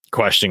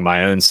questioning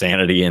my own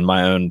sanity and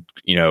my own,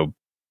 you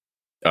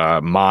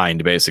know,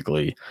 mind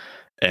basically.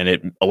 And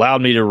it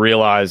allowed me to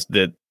realize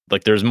that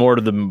like there's more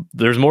to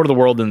the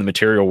world than the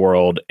material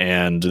world.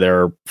 And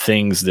there are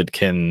things that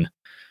can,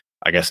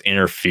 I guess,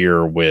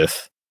 interfere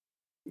with,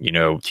 you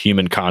know,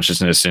 human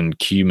consciousness and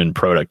human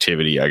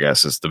productivity, I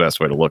guess is the best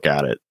way to look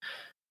at it.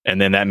 And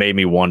then that made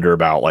me wonder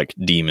about like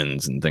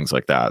demons and things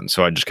like that. And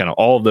so I just kind of,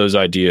 all of those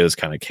ideas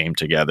kind of came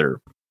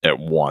together at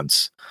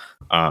once.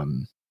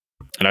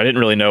 And I didn't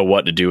really know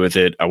what to do with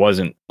it. I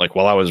wasn't like,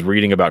 while I was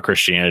reading about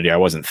Christianity, I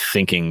wasn't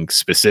thinking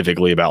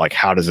specifically about like,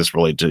 how does this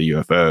relate to the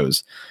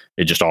UFOs?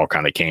 It just all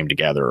kind of came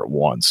together at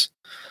once.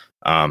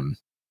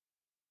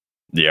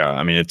 Yeah,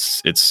 I mean,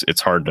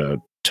 it's hard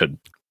to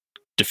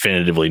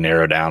definitively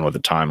narrow down with a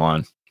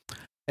timeline.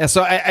 Yeah,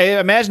 so I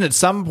imagine at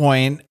some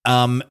point,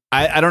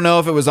 I don't know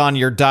if it was on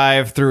your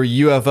dive through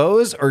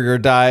UFOs or your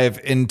dive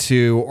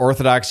into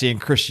Orthodoxy and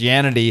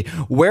Christianity.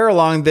 Where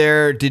along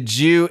there did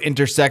you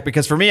intersect?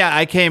 Because for me,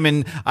 I came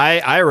in,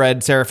 I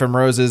read Seraphim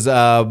Rose's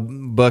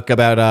book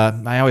about,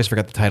 I always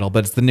forget the title,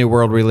 but it's the New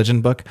World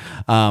Religion book.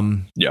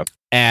 Yeah.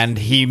 And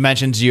he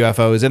mentions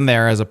UFOs in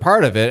there as a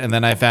part of it. And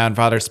then I found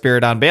Father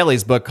Spiridon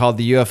Bailey's book called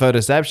The UFO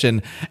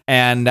Deception.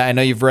 And I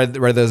know you've read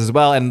those as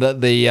well. And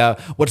the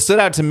what stood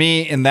out to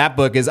me in that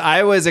book is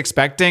I was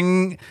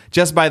expecting,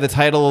 just by the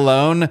title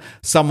alone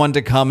someone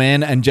to come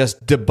in and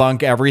just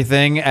debunk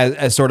everything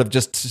as sort of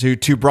just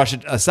to brush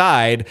it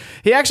aside.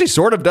 He actually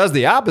sort of does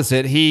the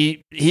opposite.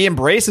 He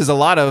embraces a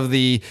lot of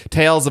the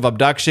tales of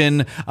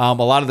abduction, a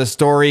lot of the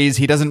stories.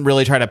 He doesn't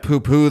really try to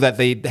poo-poo that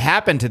they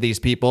happen to these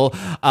people,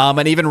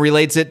 and even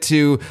relates it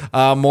to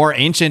more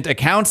ancient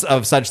accounts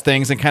of such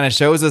things, and kind of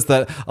shows us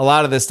that a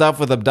lot of this stuff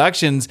with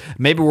abductions,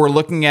 maybe we're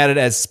looking at it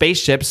as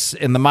spaceships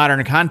in the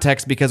modern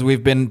context because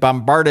we've been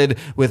bombarded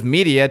with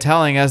media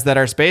telling us that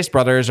our space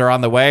brothers are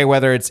on the way,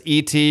 whether it's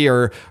ET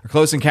or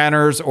Close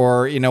Encounters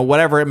or,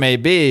 whatever it may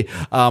be.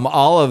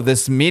 All of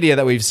this media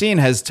that we've seen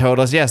has told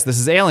us, yes, this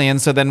is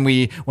aliens. So then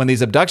when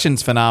these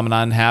abductions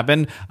phenomenon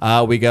happen,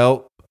 we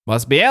go,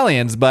 must be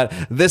aliens. But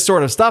this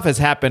sort of stuff has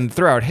happened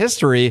throughout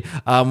history,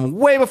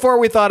 way before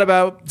we thought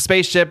about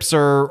spaceships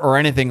or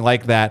anything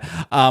like that.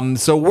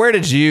 So where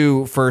did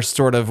you first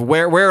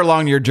where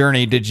along your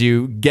journey did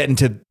you get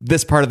into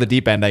this part of the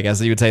deep end, I guess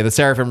you would say, the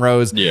Seraphim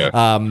Rose,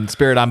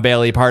 Spirit on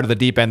Bailey part of the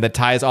deep end that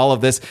ties all of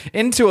this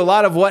into a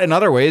lot of what in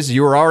other ways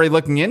you were already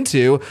looking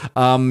into,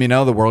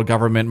 the world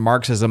government,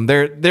 Marxism.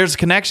 There's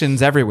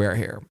connections everywhere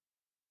here.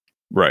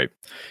 Right.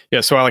 Yeah.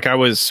 So I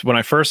was, when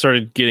I first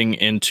started getting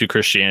into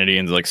Christianity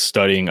and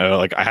studying,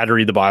 I had to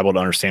read the Bible to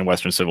understand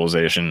Western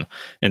civilization.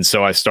 And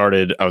so I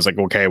was like,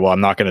 okay, well,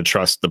 I'm not going to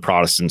trust the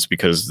Protestants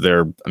because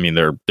they're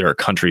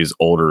countries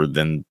older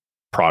than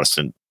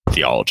Protestant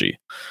theology.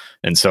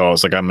 And so I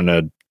was like, I'm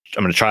going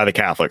to try the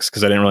Catholics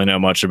because I didn't really know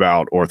much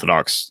about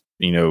Orthodox,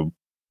 I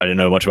didn't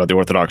know much about the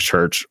Orthodox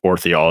Church or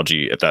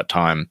theology at that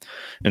time.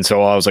 And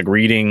so I was like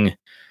reading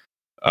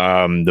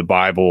the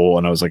Bible,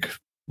 and I was like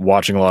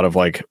watching a lot of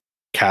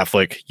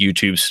Catholic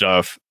YouTube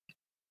stuff.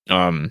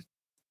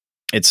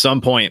 At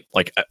some point,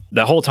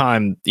 the whole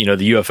time, the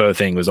UFO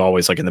thing was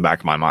always in the back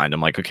of my mind.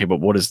 I'm like, okay, but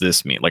what does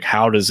this mean?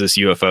 How does this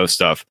UFO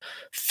stuff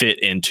fit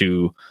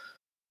into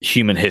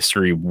human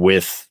history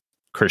with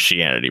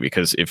Christianity?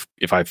 Because if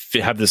I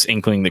have this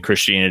inkling that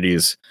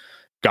Christianity's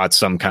got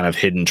some kind of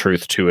hidden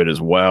truth to it as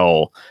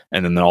well,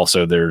 and then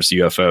also there's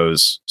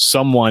UFOs,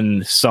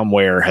 someone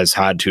somewhere has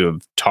had to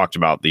have talked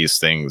about these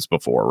things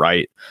before,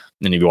 right?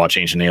 And if you watch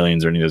Ancient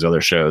Aliens or any of those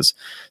other shows,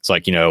 it's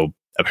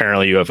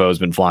apparently UFO has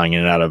been flying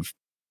in and out of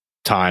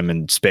time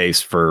and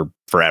space for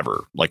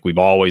forever. We've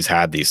always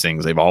had these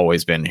things. They've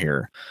always been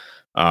here.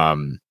 Now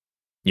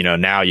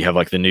you have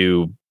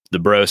the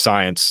bro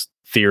science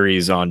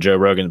theories on Joe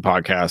Rogan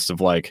podcast of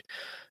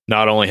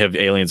not only have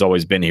aliens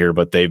always been here,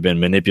 but they've been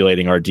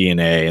manipulating our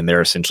DNA and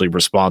they're essentially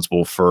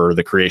responsible for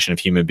the creation of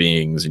human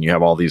beings. And you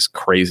have all these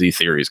crazy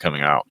theories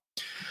coming out.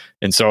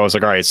 And so I was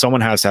like, all right,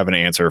 someone has to have an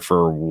answer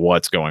for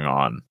what's going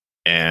on.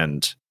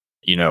 And,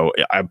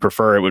 I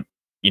prefer it would,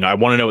 I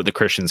want to know what the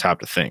Christians have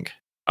to think.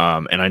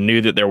 And I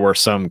knew that there were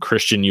some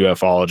Christian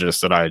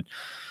ufologists that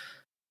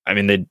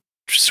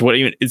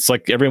it's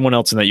like everyone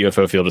else in that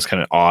UFO field is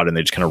kind of odd and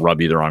they just kind of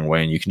rub you the wrong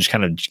way. And you can just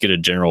kind of get a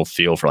general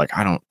feel for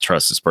I don't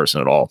trust this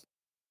person at all.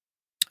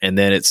 And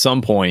then at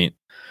some point,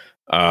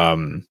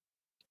 my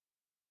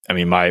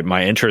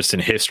interest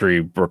in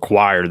history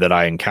required that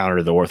I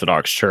encountered the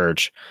Orthodox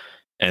Church.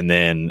 And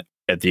then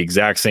at the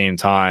exact same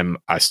time,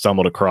 I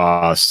stumbled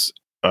across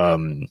a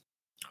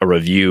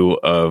review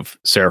of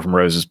Seraphim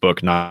Rose's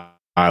book,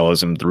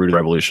 Nihilism, The Root of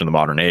Revolution of the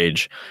Modern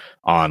Age,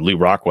 on Lou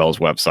Rockwell's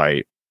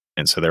website.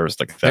 And so there was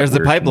there's the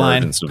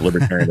pipeline of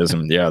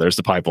libertarianism. Yeah, there's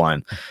the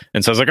pipeline.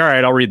 And so I was like, all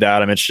right, I'll read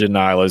that. I'm interested in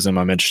nihilism.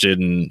 I'm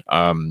interested in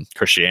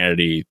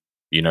Christianity.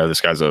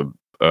 This guy's I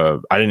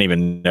didn't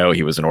even know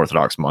he was an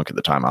Orthodox monk at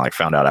the time. I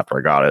found out after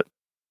I got it.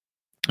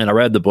 And I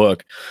read the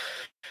book.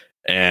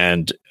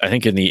 And I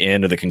think in the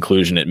end of the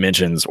conclusion, it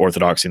mentions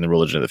orthodoxy and the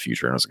religion of the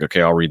future. And I was like,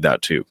 okay, I'll read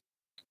that too.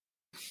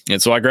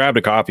 And so I grabbed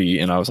a copy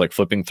and I was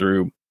flipping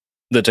through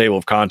the table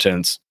of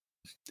contents,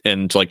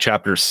 and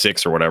chapter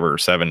 6 or whatever, or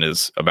 7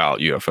 is about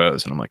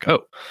UFOs. And I'm like,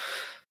 oh,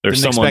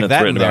 there's someone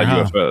that's written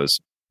about UFOs.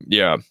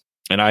 Yeah.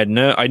 And I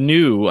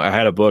knew I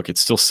had a book.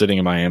 It's still sitting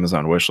in my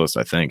Amazon wish list,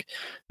 I think.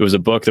 It was a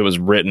book that was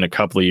written a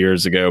couple of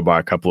years ago by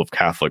a couple of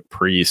Catholic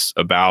priests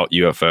about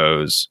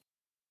UFOs.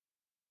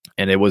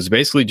 And it was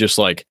basically just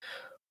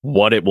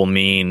what it will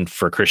mean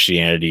for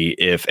Christianity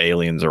if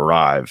aliens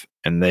arrive.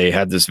 And they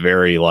had this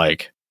very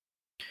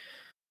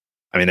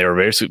they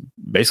were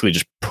basically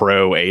just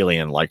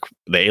pro-alien.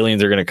 The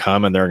aliens are going to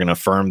come and they're going to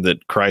affirm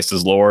that Christ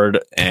is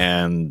Lord,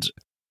 and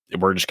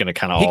we're just going to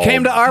kind of he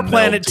came to our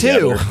planet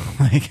together.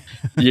 Too.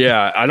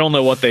 Yeah, I don't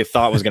know what they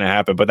thought was going to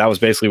happen, but that was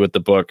basically what the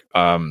book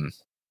that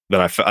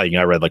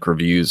I read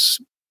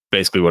reviews,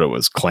 basically what it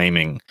was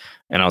claiming.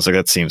 And I was like,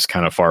 that seems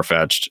kind of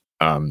far-fetched,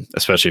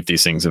 especially if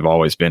these things have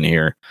always been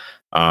here.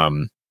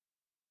 And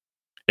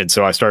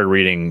so I started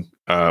reading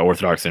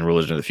Orthodoxy and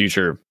Religion of the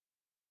Future.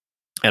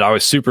 And I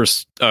was super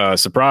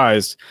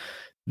surprised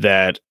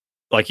that,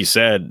 like you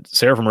said,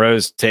 Seraphim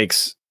Rose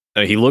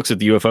he looks at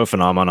the UFO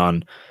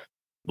phenomenon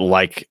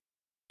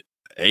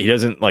he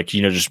doesn't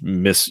he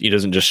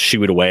doesn't just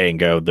shoo it away and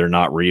go, they're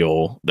not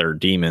real, they're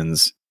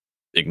demons,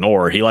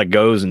 ignore. He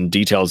goes and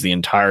details the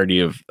entirety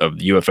of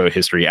UFO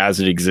history as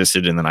it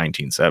existed in the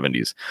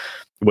 1970s,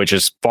 which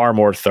is far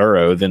more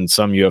thorough than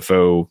some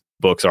UFO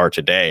books are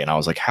today. And I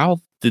was like, how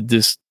did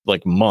this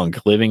like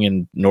monk living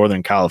in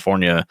Northern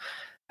California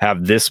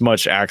have this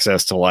much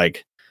access to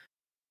like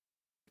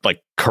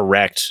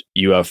correct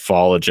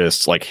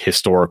ufologists, like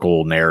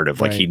historical narrative?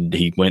 Like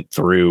he went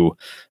through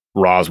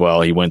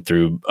Roswell, he went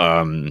through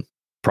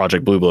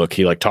Project Blue Book,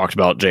 he like talked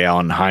about J.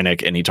 Allen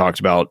Hynek, and he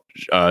talked about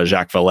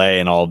Jacques Vallée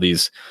and all of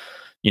these,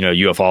 you know,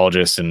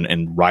 ufologists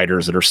and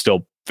writers that are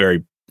still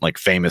very like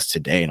famous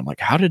today. And I'm like,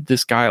 how did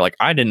this guy, like,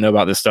 I didn't know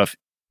about this stuff,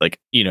 like,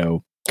 you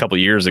know, a couple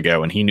of years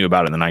ago, and he knew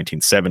about it in the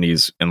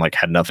 1970s and like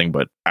had nothing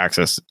but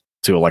access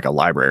to like a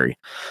library.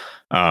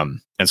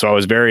 And so I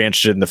was very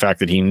interested in the fact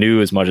that he knew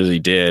as much as he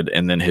did.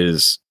 And then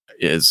his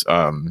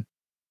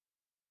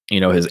you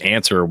know, his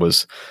answer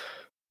was,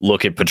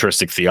 look at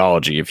patristic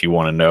theology if you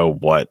want to know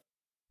what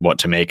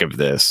to make of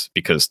this,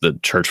 because the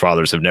church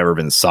fathers have never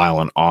been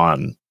silent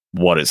on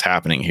what is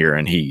happening here.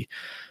 And he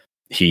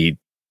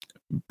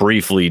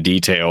briefly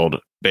detailed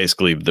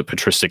basically the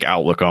patristic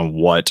outlook on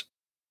what,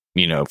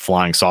 you know,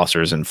 flying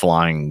saucers and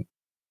flying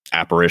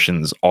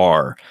apparitions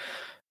are.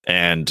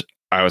 And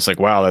I was like,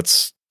 wow,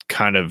 that's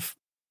kind of,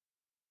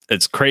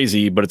 it's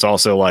crazy, but it's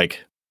also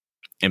like,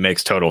 it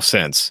makes total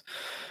sense.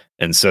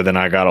 And so then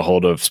I got a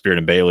hold of Spirit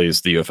and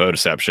Bailey's The UFO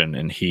Deception,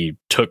 and he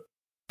took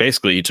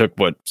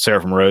what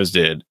Seraphim Rose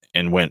did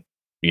and went,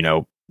 you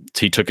know,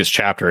 he took his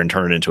chapter and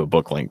turned it into a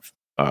book length,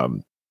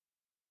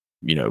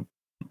 you know,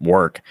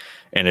 work.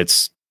 And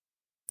it's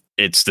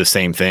the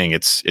same thing.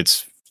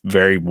 It's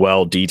very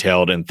well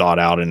detailed and thought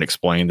out and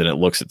explained, and it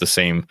looks at the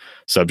same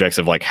subjects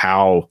of like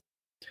how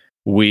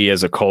we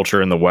as a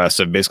culture in the West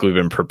have basically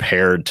been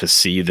prepared to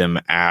see them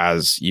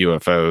as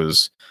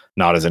UFOs,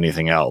 not as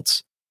anything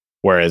else.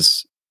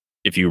 Whereas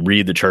if you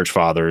read the church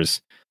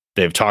fathers,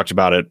 they've talked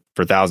about it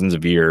for thousands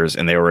of years,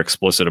 and they were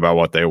explicit about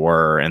what they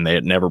were. And they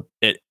had never,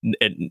 at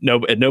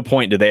no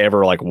point did they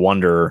ever like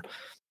wonder,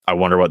 I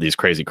wonder what these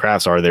crazy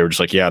crafts are. They were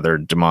just like, yeah, they're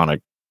demonic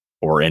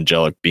or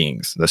angelic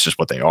beings. That's just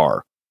what they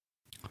are.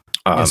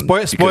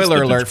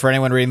 Spoiler alert for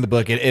anyone reading the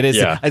book. It is.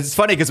 Yeah. It's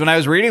funny because when I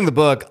was reading the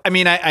book, I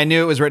mean, I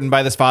knew it was written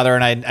by this father,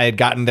 and I had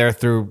gotten there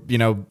through, you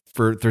know,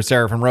 through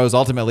Seraphim Rose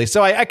ultimately.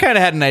 So I kind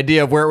of had an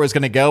idea of where it was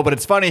going to go, but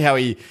it's funny how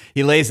he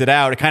lays it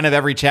out. Kind of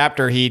every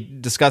chapter he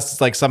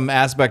discusses like some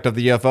aspect of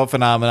the UFO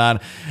phenomenon,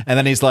 and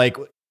then he's like,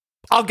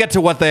 I'll get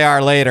to what they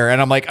are later.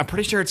 And I'm like, I'm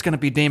pretty sure it's going to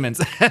be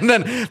demons. And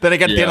then I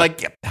get to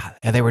like,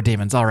 yeah, they were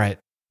demons. All right.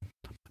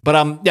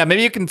 But yeah,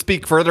 maybe you can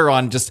speak further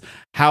on just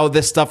how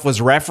this stuff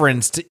was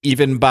referenced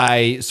even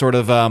by sort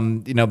of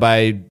you know,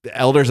 by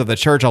elders of the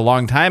church a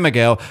long time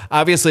ago.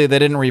 Obviously, they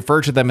didn't refer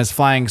to them as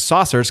flying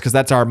saucers because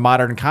that's our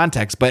modern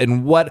context. But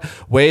in what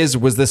ways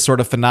was this sort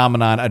of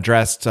phenomenon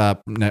addressed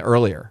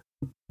earlier?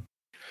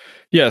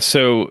 Yeah,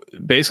 so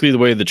basically the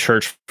way the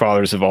church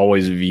fathers have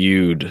always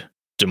viewed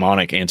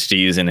demonic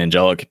entities and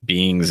angelic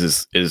beings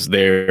is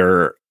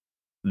they're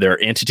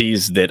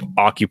entities that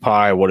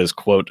occupy what is,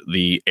 quote,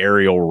 the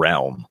aerial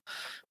realm,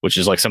 which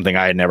is like something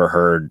I had never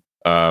heard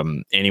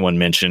anyone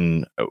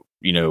mention,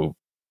 you know,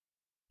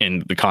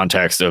 in the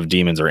context of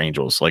demons or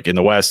angels. Like in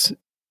the West,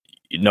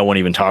 no one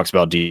even talks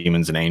about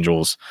demons and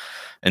angels.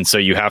 And so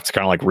you have to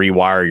kind of like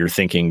rewire your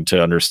thinking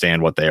to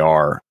understand what they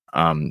are,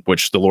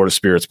 which the Lord of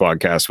Spirits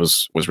podcast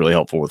was really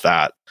helpful with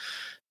that.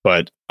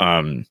 But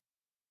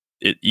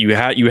you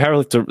have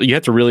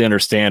to really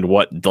understand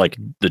what like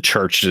the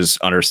church's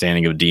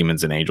understanding of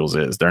demons and angels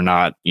is. They're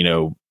not, you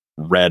know,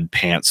 red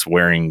pants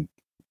wearing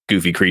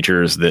goofy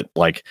creatures that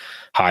like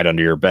hide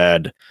under your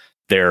bed.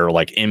 They're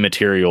like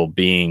immaterial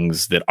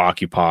beings that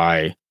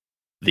occupy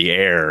the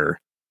air,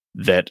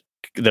 that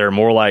they're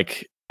more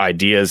like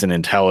ideas and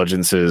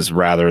intelligences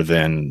rather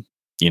than,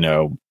 you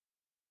know,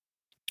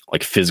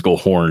 like physical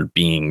horned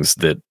beings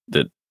that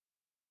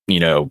you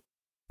know,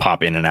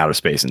 pop in and out of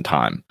space and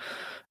time.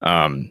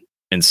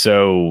 And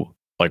so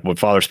like what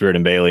Father Spirit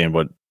and Bailey and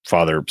what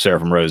Father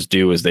Seraphim Rose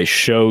do is they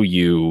show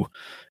you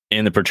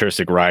in the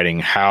patristic writing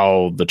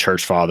how the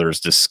church fathers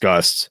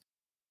discussed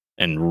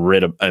and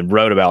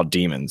wrote about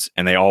demons.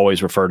 And they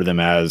always refer to them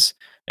as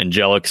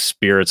angelic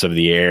spirits of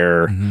the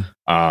air.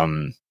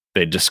 Mm-hmm.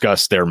 They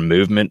discuss their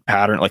movement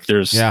pattern. Like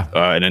there's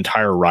an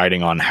entire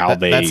writing on how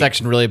that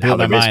section really blew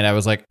my mind. I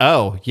was like,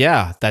 oh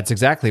yeah, that's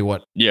exactly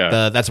what,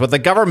 that's what the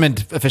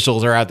government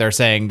officials are out there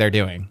saying they're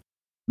doing.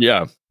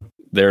 Yeah.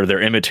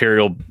 They're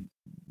immaterial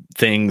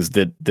things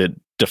that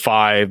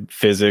defy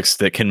physics,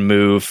 that can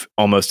move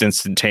almost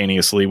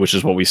instantaneously, which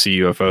is what we see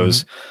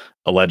UFOs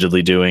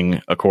allegedly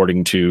doing,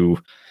 according to,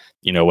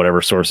 you know, whatever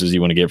sources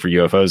you want to get for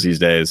UFOs these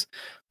days.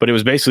 But it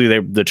was basically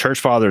the church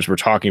fathers were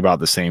talking about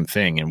the same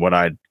thing. And what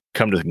I'd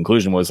come to the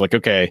conclusion was like,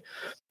 okay,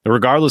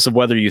 regardless of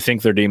whether you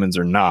think they're demons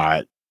or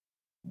not,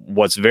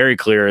 what's very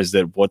clear is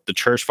that what the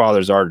church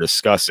fathers are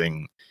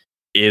discussing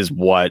is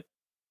what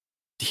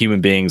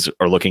human beings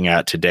are looking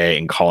at today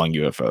and calling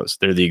UFOs.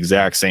 They're the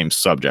exact same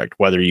subject,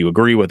 whether you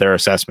agree with their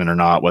assessment or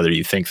not, whether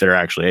you think they're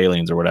actually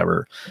aliens or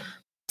whatever,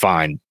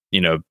 fine. You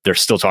know, they're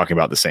still talking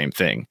about the same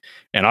thing.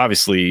 And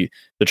obviously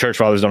the church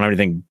fathers don't have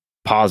anything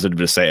positive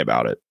to say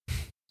about it.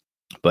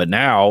 But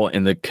now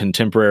in the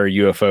contemporary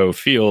UFO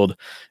field,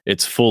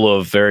 it's full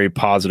of very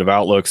positive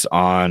outlooks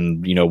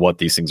on, what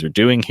these things are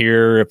doing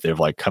here, if they're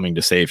like coming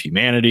to save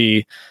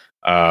humanity.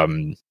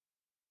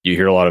 You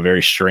hear a lot of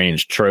very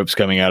strange tropes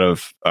coming out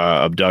of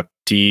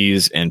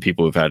abductees and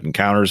people who've had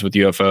encounters with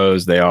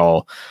UFOs. They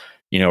all,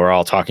 are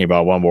all talking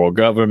about one world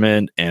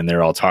government, and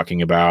they're all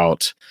talking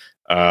about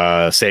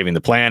saving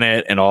the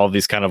planet and all of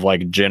these kind of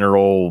like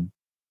general,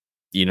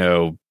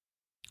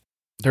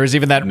 there was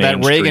even that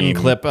Reagan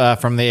clip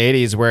from the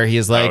 80s where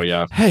he's like,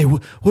 hey,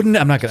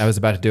 I was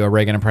about to do a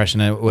Reagan impression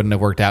and it wouldn't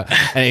have worked out.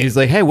 And he's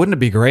like, hey, wouldn't it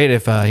be great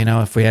if,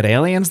 if we had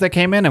aliens that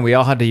came in and we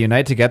all had to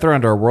unite together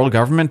under a world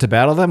government to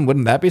battle them?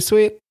 Wouldn't that be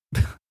sweet?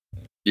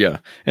 Yeah.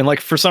 And like,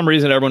 for some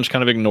reason, everyone's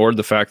kind of ignored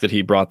the fact that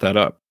he brought that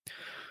up.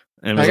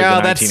 And like, oh,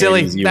 that's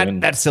silly.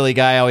 That silly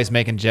guy always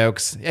making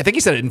jokes. I think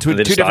he said it in two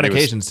different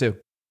occasions too.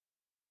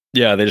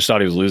 Yeah. They just thought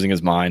he was losing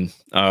his mind.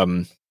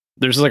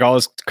 There's like all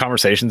these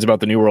conversations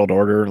about the New World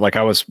Order. Like,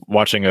 I was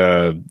watching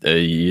a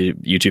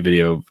YouTube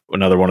video,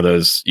 another one of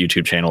those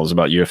YouTube channels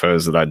about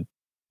UFOs that I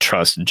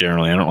trust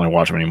generally. I don't really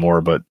watch them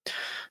anymore, but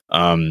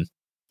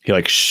he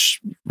like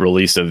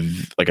released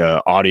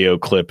a audio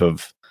clip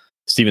of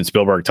Steven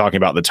Spielberg talking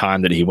about the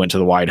time that he went to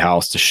the White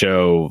House to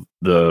show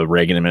the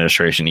Reagan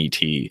administration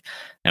ET.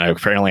 And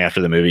apparently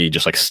after the movie, he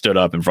just like stood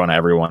up in front of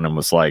everyone and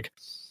was like,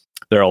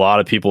 there are a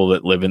lot of people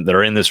that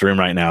are in this room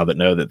right now that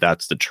know that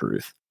that's the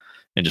truth.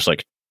 And just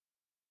like,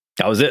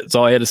 that was it. That's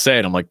all I had to say.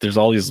 And I'm like, there's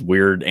all these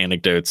weird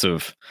anecdotes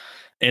of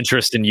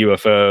interest in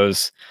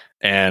UFOs.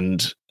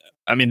 And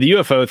I mean, the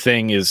UFO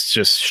thing is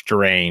just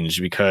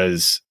strange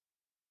because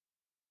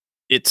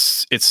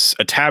it's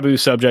a taboo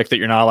subject that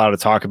you're not allowed to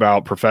talk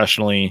about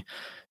professionally,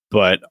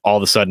 but all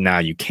of a sudden now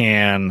you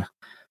can.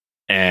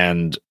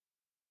 And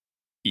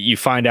you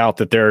find out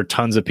that there are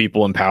tons of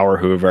people in power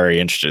who are very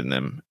interested in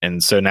them.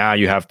 And so now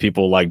you have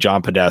people like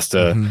John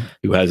Podesta,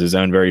 who has his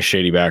own very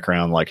shady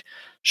background, like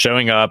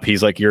showing up.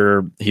 He's like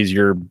he's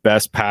your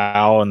best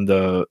pal in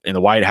the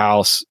White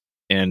House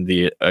and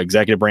the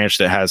executive branch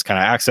that has kind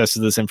of access to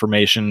this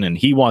information, and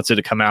he wants it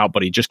to come out,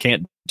 but he just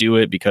can't do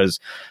it because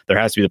there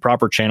has to be the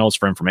proper channels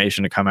for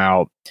information to come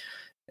out.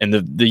 And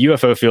the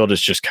UFO field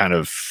is just kind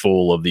of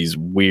full of these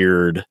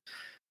weird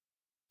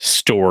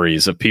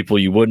stories of people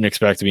you wouldn't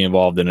expect to be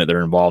involved in it.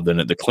 They're involved in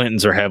it. The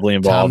Clintons are heavily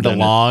involved. Tom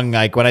DeLonge,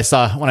 like when I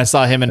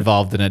saw him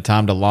involved in it,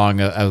 Tom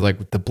DeLonge, I was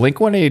like, the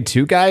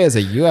Blink-182 guy is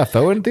a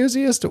UFO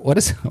enthusiast. What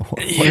is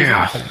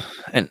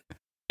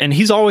and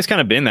he's always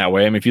kind of been that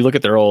way. I mean, if you look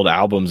at their old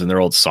albums and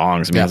their old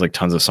songs, I mean, he has like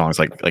tons of songs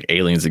like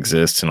Aliens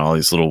Exist and all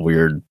these little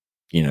weird,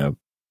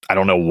 I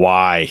don't know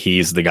why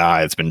he's the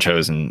guy that's been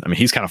chosen. I mean,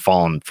 he's kind of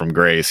fallen from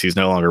grace. He's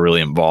no longer really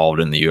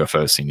involved in the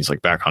UFO scene. He's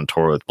like back on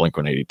tour with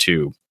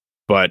Blink-182.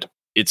 But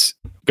it's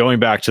going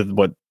back to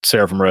what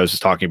Sarah from Rose was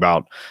talking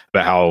about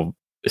how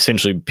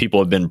essentially people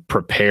have been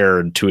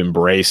prepared to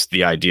embrace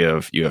the idea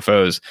of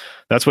UFOs.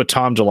 That's what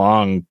Tom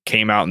DeLonge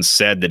came out and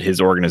said that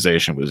his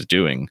organization was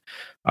doing.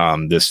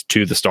 This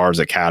To the Stars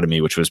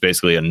Academy, which was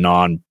basically a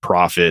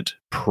non-profit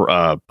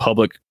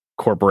public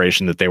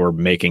corporation that they were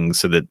making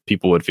so that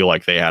people would feel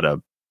like they had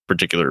a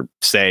particular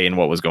say in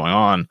what was going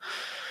on.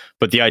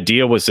 But the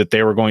idea was that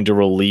they were going to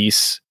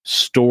release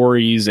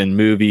stories and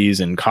movies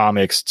and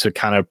comics to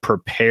kind of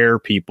prepare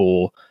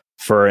people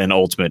for an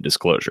ultimate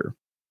disclosure.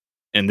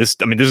 And this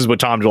is what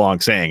Tom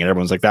DeLonge's saying. And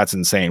everyone's like, that's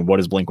insane. What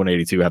does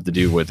Blink-182 have to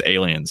do with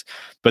aliens?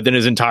 But then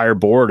his entire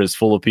board is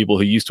full of people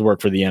who used to work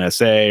for the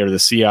NSA or the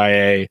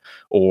CIA,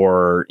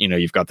 or,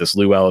 you've got this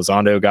Lou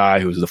Elizondo guy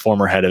who's the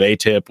former head of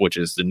ATIP, which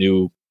is the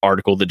new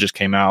article that just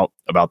came out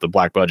about the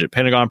black budget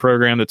Pentagon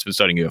program that's been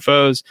studying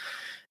UFOs.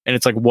 And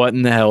it's like, what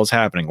in the hell is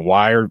happening?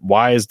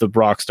 Why is the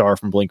rock star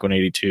from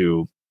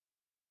Blink-182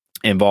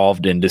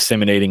 involved in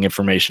disseminating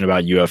information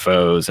about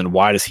UFOs? And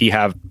why does he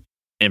have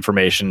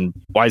information?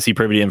 Why is he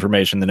privy to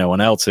information that no one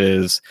else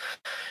is?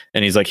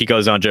 And he's like, he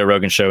goes on Joe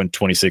Rogan's show in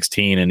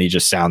 2016 and he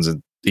sounds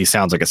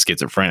like a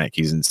schizophrenic.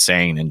 He's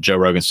insane. And Joe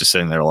Rogan's just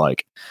sitting there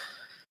like,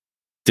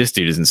 this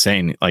dude is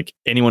insane. Like,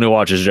 anyone who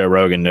watches Joe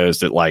Rogan knows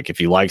that, like, if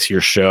he likes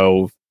your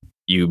show,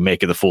 you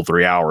make it the full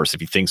 3 hours.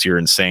 If he thinks you're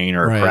insane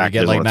or cracked,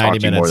 doesn't want to talk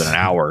to you more than an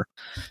hour.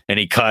 And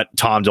he cut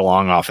Tom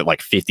DeLonge off at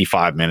like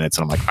 55 minutes.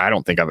 And I'm like, I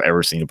don't think I've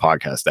ever seen a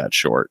podcast that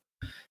short.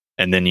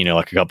 And then,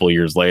 like a couple of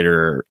years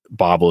later,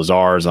 Bob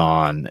Lazar's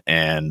on,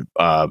 and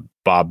Bob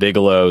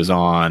Bigelow's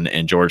on,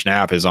 and George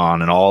Knapp is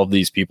on, and all of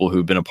these people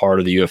who've been a part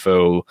of the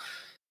UFO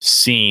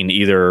scene,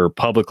 either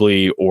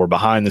publicly or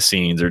behind the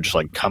scenes, are just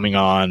like coming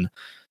on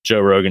Joe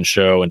Rogan's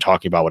show and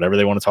talking about whatever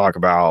they want to talk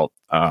about.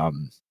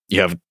 You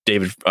have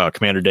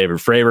Commander David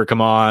Fravor come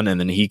on, and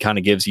then he kind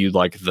of gives you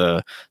like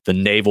the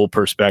naval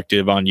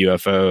perspective on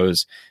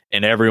UFOs,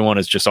 and everyone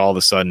is just all of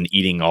a sudden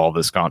eating all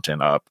this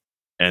content up.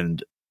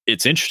 And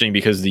it's interesting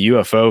because the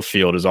UFO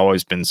field has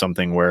always been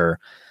something where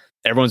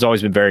everyone's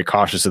always been very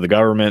cautious of the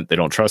government. They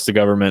don't trust the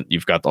government.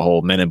 You've got the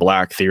whole Men in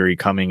Black theory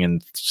coming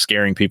and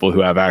scaring people who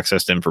have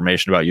access to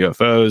information about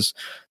UFOs.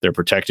 They're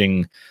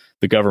protecting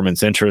the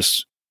government's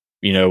interests,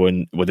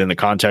 within the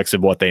context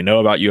of what they know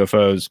about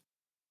UFOs.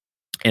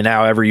 And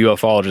now every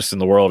ufologist in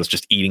the world is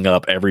just eating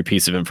up every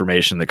piece of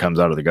information that comes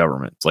out of the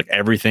government. It's like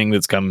everything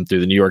that's come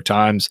through the New York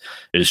Times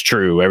is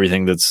true.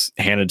 Everything that's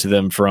handed to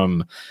them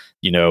from,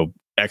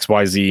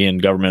 XYZ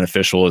and government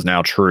official is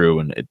now true.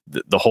 And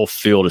the whole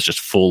field is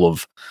just full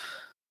of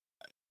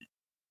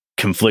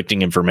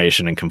conflicting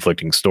information and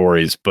conflicting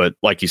stories. But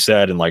like you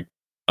said, and like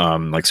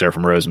Sarah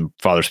from Rose and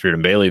Father Spirit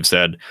and Bailey have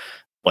said,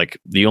 like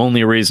the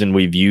only reason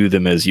we view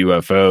them as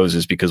UFOs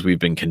is because we've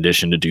been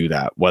conditioned to do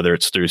that, whether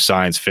it's through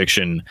science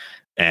fiction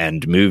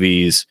and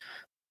movies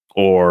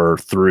or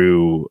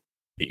through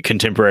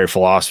contemporary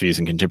philosophies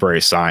and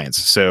contemporary science.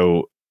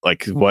 So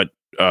like what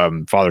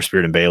Father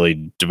Spirit and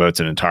Bailey devotes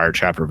an entire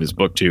chapter of his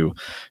book to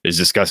is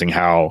discussing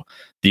how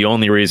the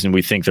only reason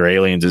we think they're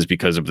aliens is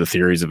because of the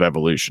theories of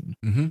evolution.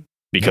 Mm-hmm.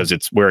 Because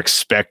we're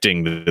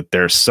expecting that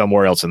there's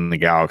somewhere else in the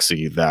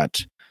galaxy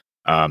that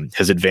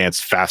has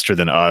advanced faster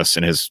than us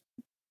and has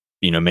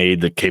made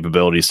the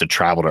capabilities to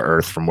travel to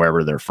Earth from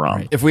wherever they're from.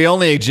 Right. If we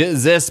only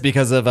exist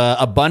because of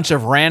a bunch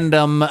of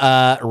random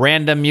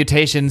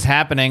mutations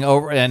happening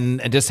over, and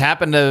it just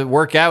happened to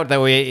work out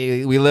that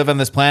we live on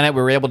this planet,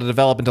 we were able to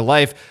develop into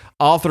life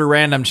all through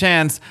random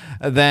chance,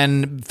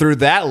 then through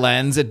that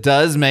lens, it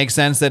does make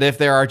sense that if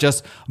there are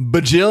just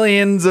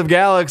bajillions of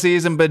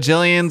galaxies and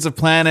bajillions of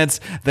planets,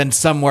 then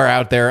somewhere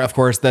out there, of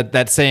course,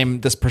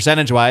 this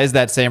percentage-wise,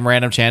 that same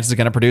random chance is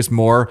going to produce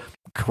more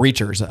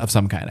creatures of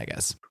some kind, I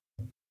guess.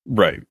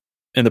 Right.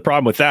 And the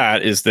problem with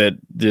that is that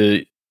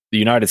the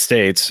United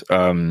States,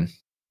 through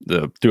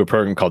a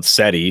program called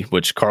SETI,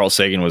 which Carl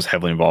Sagan was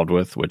heavily involved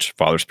with, which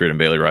Father Spirit and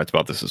Bailey writes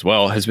about this as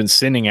well, has been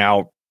sending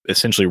out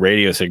essentially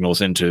radio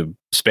signals into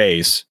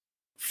space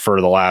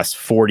for the last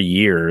 40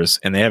 years,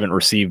 and they haven't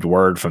received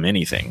word from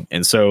anything.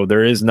 And so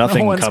there is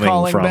nothing coming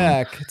calling from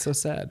back. It's so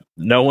sad.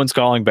 No one's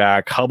calling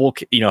back. Hubble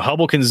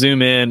can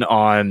zoom in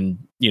on,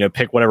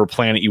 pick whatever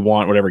planet you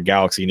want, whatever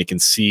galaxy, and it can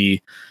see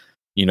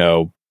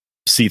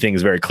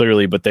things very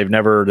clearly, but they've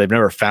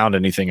never found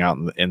anything out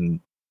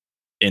in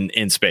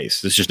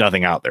space. There's just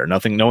nothing out there.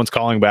 Nothing. No one's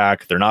calling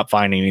back. They're not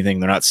finding anything.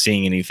 They're not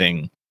seeing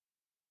anything.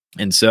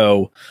 And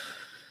so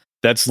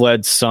that's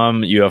led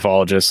some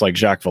ufologists like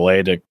Jacques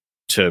Vallée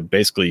to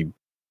basically,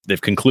 they've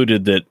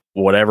concluded that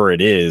whatever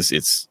it is,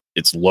 it's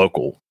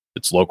local.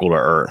 It's local to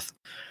Earth.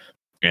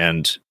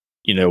 And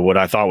what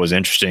I thought was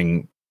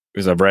interesting,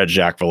 because I've read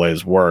Jacques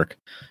Vallée's work.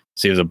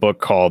 So he has a book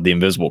called The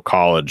Invisible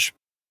College,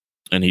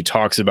 and he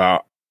talks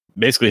about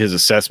basically his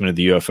assessment of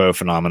the UFO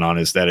phenomenon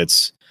is that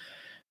it's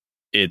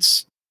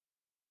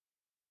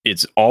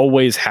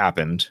always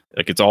happened,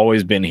 like it's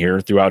always been here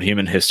throughout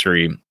human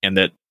history, and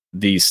that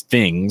these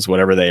things,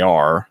 whatever they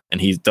are, and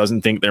he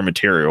doesn't think they're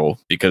material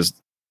because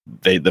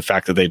the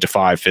fact that they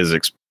defy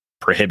physics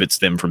prohibits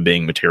them from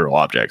being material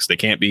objects. They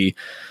can't be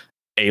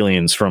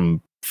aliens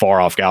from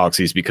far off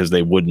galaxies because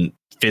they wouldn't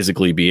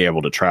physically be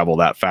able to travel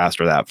that fast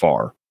or that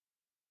far.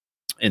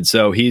 And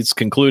so he's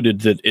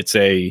concluded that it's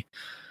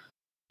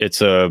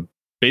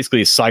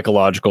basically a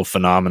psychological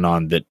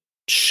phenomenon that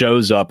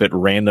shows up at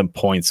random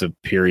points of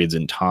periods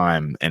in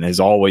time and has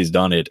always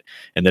done it.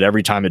 And that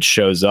every time it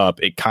shows up,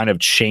 it kind of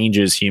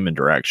changes human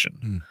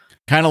direction.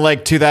 Kind of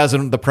like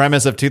the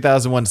premise of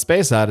 2001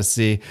 Space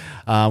Odyssey,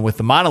 with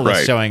the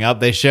monoliths showing up.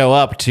 They show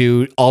up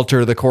to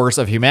alter the course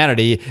of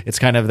humanity. It's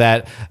kind of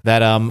that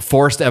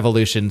forced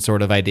evolution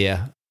sort of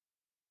idea.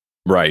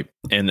 Right.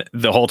 And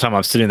the whole time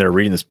I'm sitting there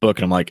reading this book,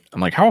 and I'm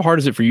like, how hard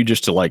is it for you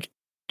just to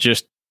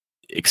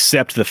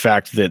accept the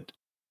fact that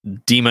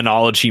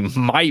demonology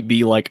might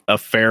be like a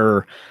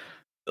fair,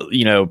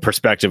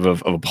 perspective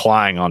of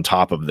applying on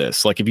top of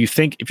this? Like, if you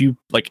think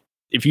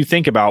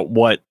about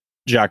what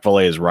Jacques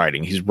Vallée is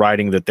writing, he's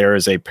writing that there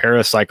is a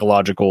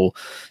parapsychological,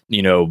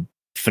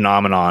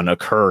 phenomenon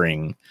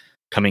occurring,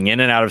 coming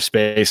in and out of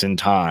space and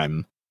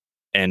time,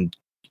 and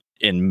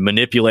in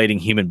manipulating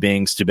human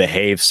beings to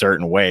behave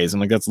certain ways. And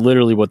like, that's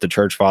literally what the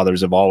church fathers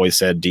have always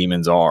said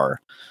demons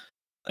are.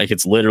 Like,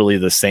 it's literally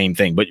the same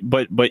thing,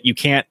 but you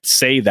can't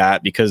say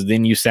that, because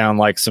then you sound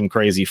like some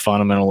crazy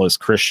fundamentalist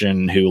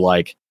Christian who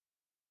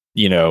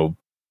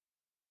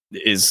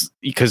is,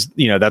 because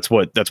that's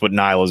what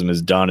nihilism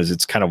has done, is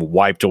it's kind of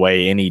wiped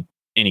away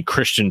any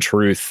Christian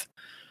truth,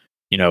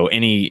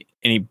 any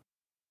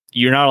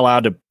you're not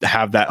allowed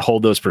to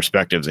hold those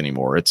perspectives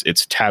anymore.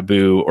 It's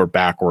taboo or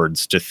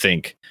backwards to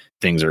think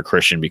things are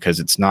Christian, because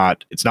it's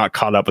not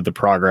caught up with the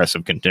progress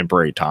of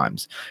contemporary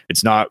times.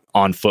 It's not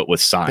on foot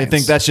with science. They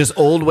think that's just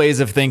old ways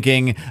of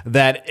thinking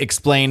that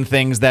explain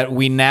things that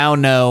we now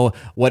know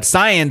what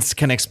science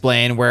can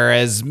explain,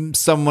 whereas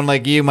someone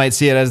like you might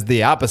see it as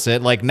the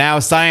opposite. Like, now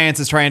science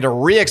is trying to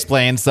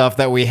re-explain stuff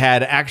that we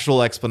had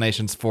actual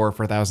explanations for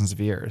thousands of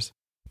years.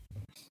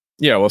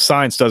 Yeah, well,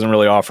 science doesn't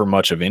really offer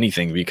much of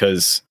anything,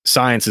 because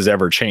science is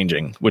ever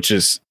changing, which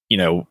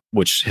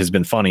has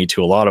been funny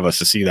to a lot of us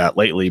to see that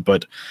lately.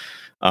 But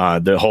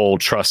the whole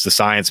trust the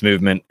science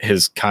movement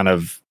has kind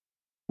of,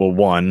 well,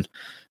 one,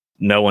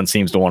 no one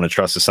seems to want to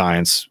trust the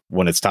science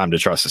when it's time to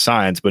trust the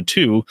science. But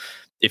two,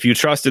 if you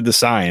trusted the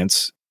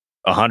science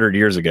 100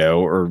 years ago,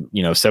 or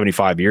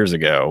 75 years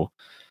ago,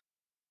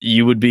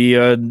 you would be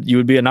a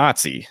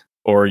Nazi.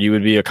 or you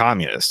would be a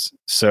communist.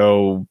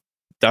 So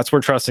that's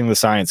where trusting the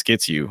science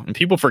gets you. And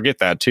people forget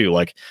that too.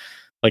 Like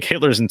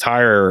Hitler's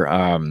entire,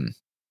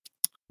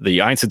 the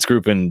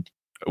Einsatzgruppen,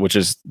 which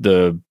is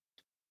the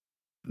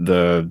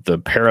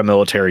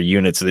paramilitary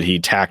units that he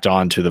tacked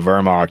on to the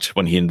Wehrmacht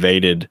when he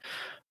invaded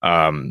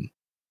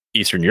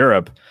Eastern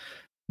Europe,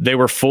 they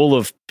were full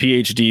of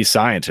PhD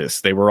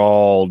scientists. They were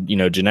all,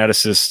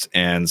 geneticists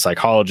and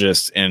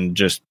psychologists and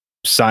just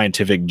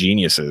scientific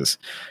geniuses.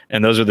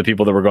 And those are the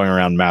people that were going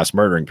around mass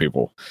murdering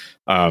people.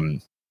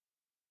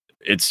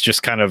 It's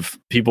just kind of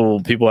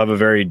people have a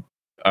very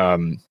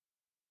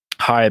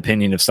high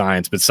opinion of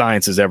science, but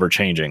science is ever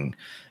changing.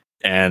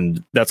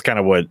 And that's kind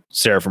of what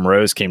Seraphim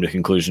Rose came to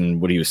conclusion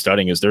what he was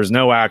studying is there's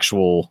no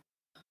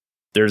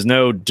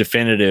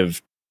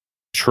definitive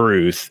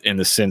truth in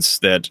the sense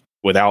that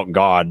without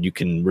God, you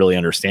can really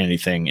understand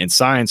anything. And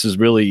science is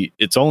really,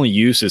 its only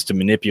use is to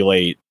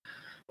manipulate,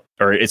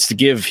 or it's to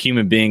give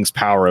human beings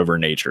power over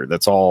nature.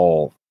 That's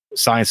all.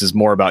 Science is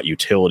more about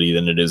utility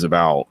than it is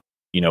about,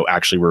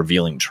 actually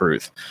revealing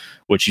truth.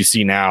 What you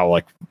see now,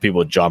 like people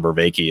with John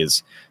Vervaeke,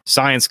 is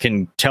science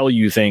can tell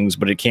you things,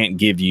 but it can't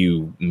give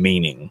you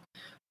meaning.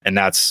 And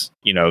that's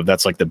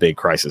like the big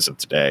crisis of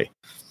today.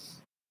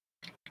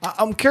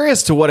 I'm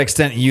curious to what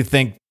extent you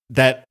think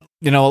that,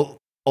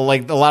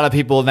 like a lot of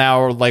people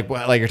now are like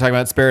you're talking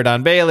about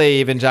Spiridon Bailey,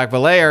 even Jacques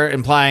Vallée are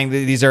implying that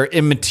these are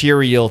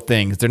immaterial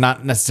things. They're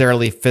not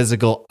necessarily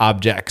physical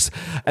objects.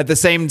 At the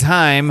same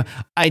time,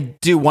 I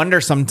do wonder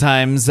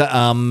sometimes,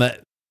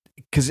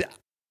 because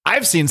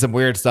I've seen some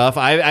weird stuff.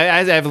 I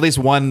have at least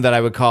one that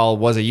I would call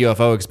was a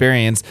UFO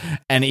experience.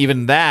 And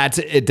even that,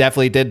 it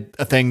definitely did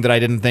a thing that I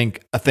didn't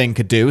think a thing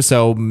could do.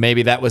 So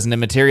maybe that was an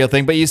immaterial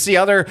thing. But you see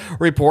other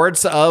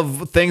reports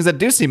of things that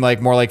do seem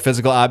like more like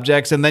physical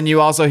objects. And then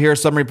you also hear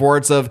some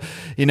reports of,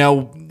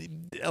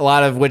 a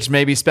lot of which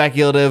may be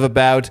speculative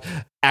about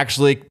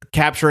actually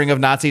capturing of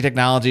Nazi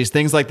technologies,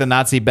 things like the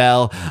Nazi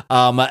Bell,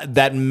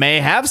 that may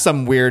have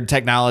some weird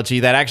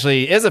technology that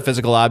actually is a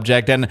physical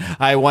object. And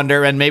I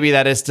wonder, and maybe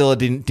that is still a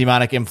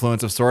demonic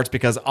influence of sorts,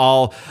 because a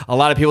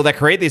lot of people that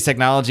create these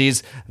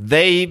technologies,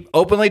 they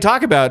openly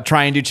talk about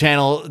trying to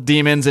channel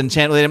demons and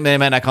they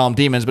might not call them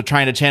demons, but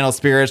trying to channel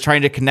spirits,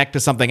 trying to connect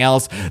to something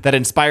else that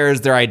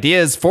inspires their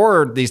ideas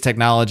for these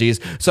technologies.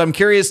 So I'm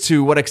curious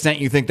to what extent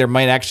you think there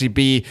might actually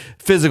be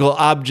physical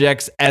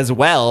objects as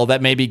well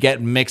that maybe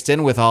get mixed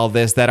in with all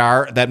this that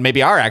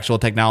maybe are actual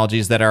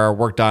technologies that are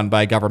worked on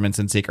by governments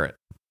in secret.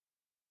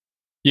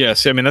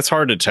 Yes, I mean that's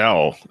hard to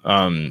tell.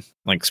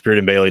 Like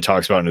Spiridon Bailey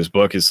talks about in his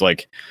book, is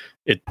like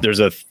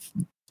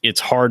it's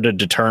hard to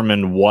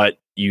determine what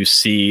you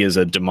see as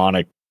a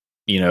demonic,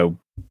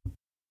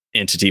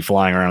 entity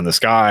flying around the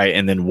sky,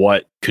 and then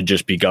what could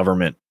just be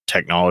government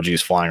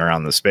technologies flying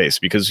around the space,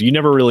 because you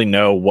never really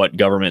know what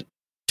government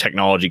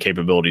technology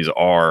capabilities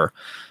are.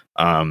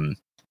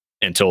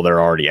 Until they're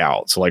already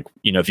out. So like,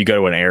 if you go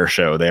to an air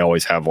show, they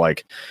always have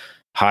like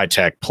high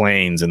tech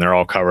planes and they're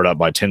all covered up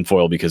by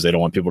tinfoil because they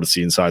don't want people to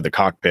see inside the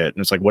cockpit.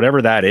 And it's like, whatever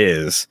that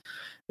is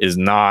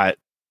not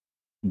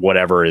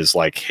whatever is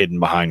like hidden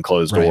behind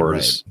closed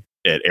doors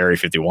at Area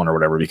 51 or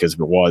whatever, because if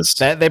it was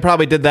that, they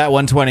probably did that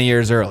 120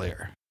 years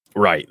earlier.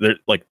 Right.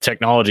 Like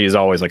technology is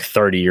always like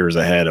 30 years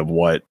ahead of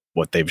what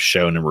they've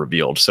shown and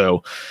revealed.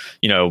 So,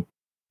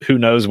 who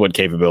knows what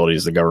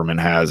capabilities the government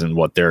has and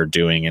what they're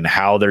doing and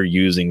how they're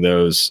using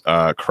those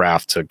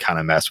craft to kind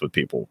of mess with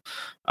people.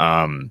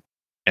 And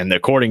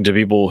according to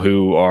people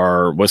who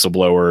are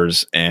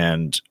whistleblowers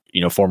and,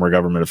 former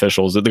government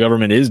officials, that the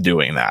government is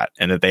doing that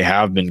and that they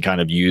have been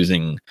kind of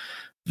using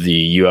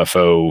the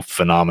UFO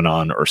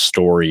phenomenon or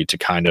story to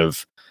kind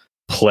of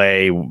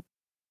play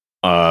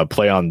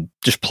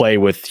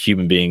with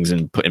human beings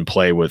and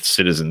play with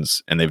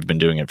citizens. And they've been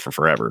doing it for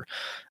forever.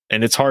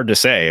 And it's hard to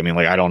say. I mean,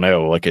 like, I don't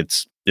know, like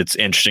it's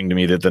interesting to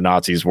me that the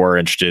Nazis were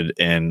interested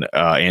in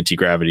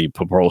anti-gravity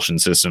propulsion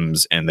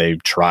systems and they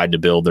tried to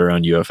build their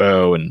own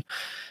UFO. And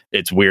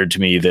it's weird to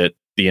me that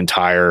the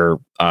entire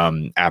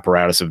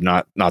apparatus of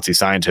Nazi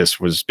scientists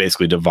was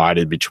basically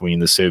divided between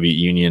the Soviet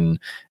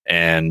Union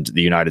and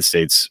the United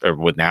States, or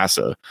with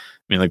NASA. I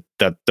mean, like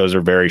those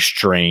are very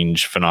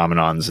strange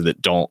phenomenons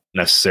that don't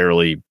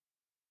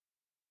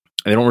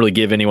really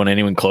give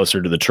anyone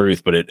closer to the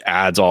truth, but it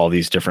adds all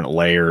these different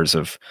layers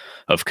of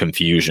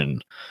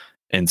confusion.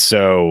 And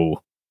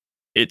so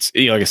it's,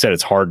 like I said,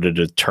 it's hard to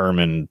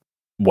determine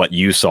what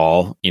you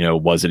saw.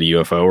 Was it a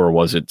UFO or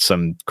was it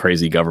some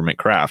crazy government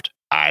craft?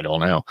 I don't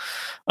know.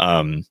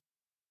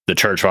 The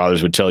church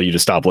fathers would tell you to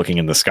stop looking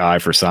in the sky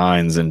for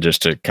signs and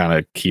just to kind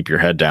of keep your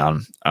head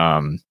down,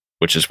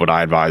 which is what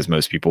I advise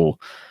most people,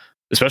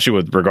 especially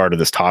with regard to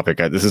this topic.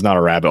 This is not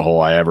a rabbit hole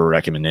I ever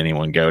recommend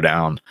anyone go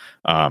down.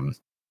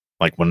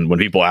 Like when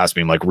people ask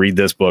me, I'm like, read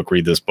this book,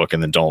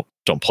 and then don't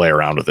play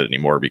around with it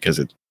anymore,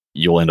 because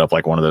you'll end up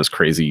like one of those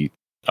crazy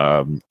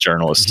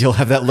journalists. You'll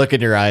have that look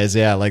in your eyes,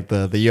 yeah, like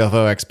the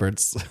UFO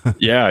experts.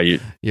 Yeah,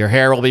 your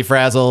hair will be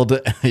frazzled.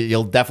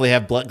 You'll definitely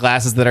have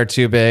glasses that are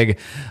too big.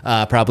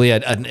 Probably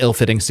an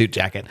ill-fitting suit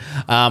jacket.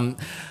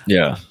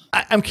 Yeah.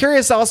 I'm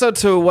curious also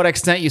to what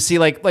extent you see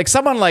like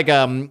someone like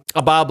a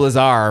Bob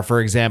Lazar, for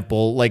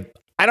example. Like,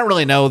 I don't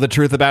really know the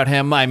truth about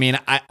him. I mean,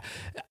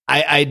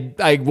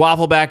 I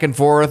waffle back and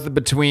forth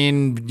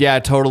between,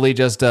 totally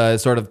just a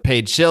sort of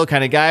paid shill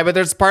kind of guy, but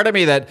there's part of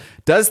me that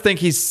does think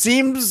he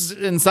seems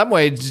in some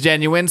ways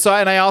genuine. So,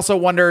 and I also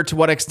wonder to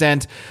what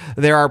extent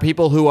there are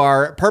people who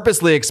are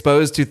purposely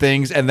exposed to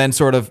things and then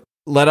sort of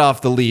let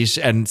off the leash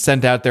and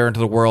sent out there into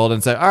the world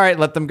and say, all right,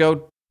 let them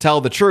go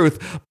tell the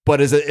truth. But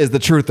is the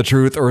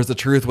truth, or is the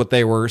truth what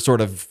they were sort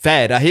of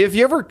fed? Have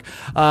you ever,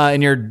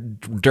 in your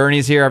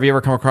journeys here, have you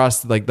ever come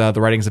across like the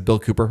writings of Bill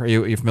Cooper? Are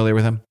you familiar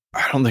with him?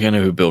 I don't think I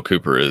know who Bill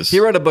Cooper is. He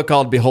wrote a book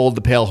called Behold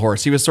the Pale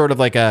Horse. He was sort of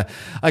like a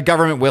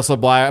government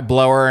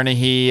whistleblower, and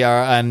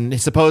he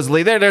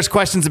supposedly there's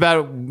questions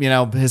about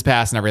his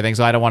past and everything.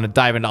 So I don't want to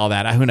dive into all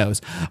that. Who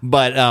knows?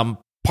 But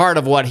part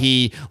of what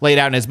he laid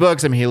out in his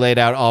books, I mean, he laid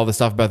out all the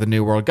stuff about the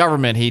New World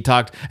Government. He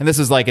talked, and this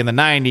was like in the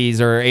 90s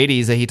or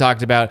 80s, that he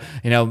talked about,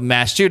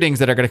 mass shootings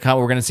that are going to come,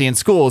 we're going to see in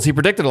schools. He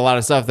predicted a lot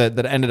of stuff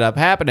that ended up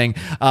happening.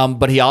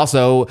 But he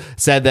also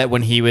said that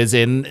when he was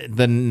in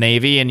the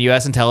Navy and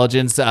U.S.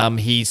 intelligence, he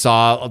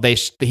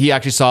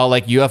actually saw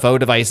like UFO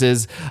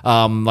devices,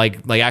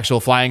 like actual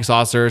flying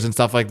saucers and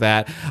stuff like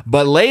that.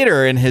 But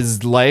later in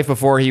his life,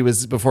 before he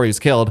was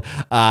killed,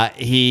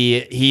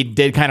 he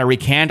did kind of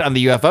recant on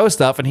the UFO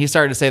stuff, and he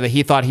started to say that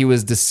he thought he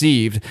was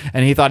deceived,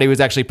 and he thought he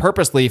was actually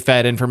purposely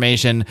fed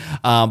information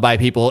by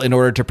people in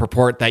order to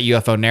purport that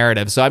UFO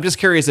narrative. So I'm just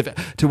curious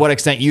to what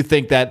extent you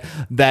think that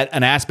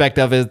an aspect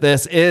of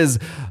this is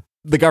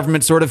the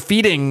government sort of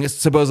feeding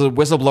supposed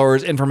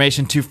whistleblowers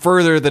information to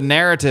further the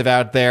narrative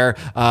out there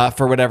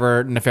for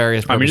whatever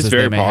nefarious purposes. I mean, it's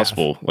very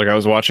possible. Like, I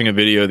was watching a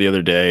video the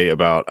other day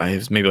about, it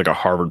was maybe like a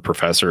Harvard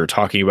professor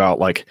talking about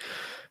like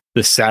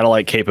the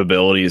satellite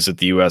capabilities that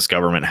the U.S.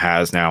 government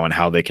has now and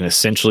how they can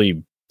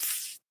essentially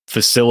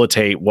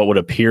facilitate what would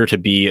appear to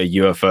be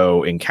a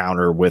UFO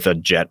encounter with a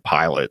jet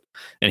pilot.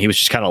 And he was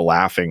just kind of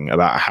laughing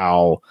about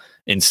how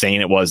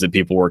insane it was that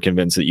people were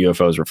convinced that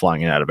UFOs were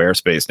flying in and out of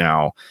airspace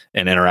now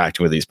and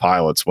interacting with these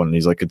pilots, when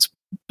he's like,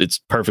 it's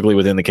perfectly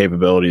within the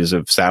capabilities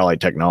of satellite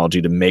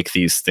technology to make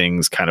these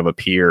things kind of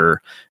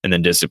appear and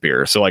then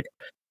disappear. So like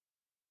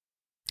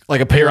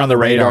appear on the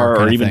radar,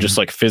 or even just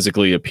like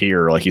physically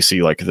appear, like you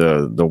see like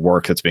the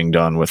work that's being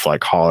done with like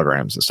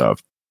holograms and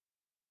stuff.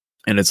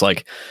 And it's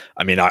like,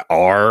 I mean,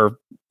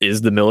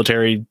 is the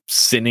military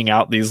sending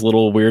out these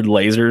little weird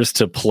lasers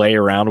to play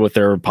around with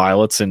their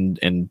pilots and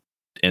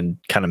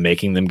kind of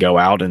making them go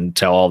out and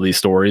tell all these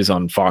stories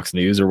on Fox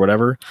News or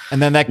whatever?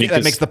 And then that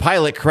makes the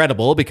pilot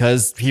credible,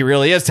 because he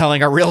really is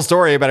telling a real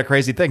story about a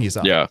crazy thing he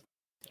saw. Yeah.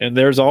 And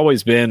there's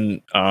always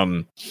been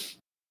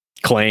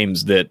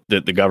claims that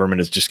the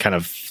government is just kind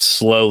of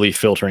slowly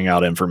filtering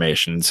out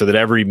information, so that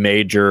every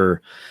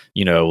major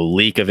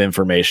leak of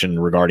information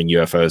regarding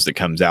UFOs that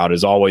comes out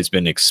has always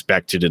been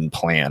expected and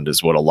planned,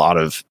 is what a lot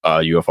of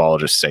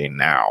ufologists say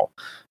now.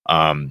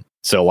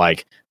 So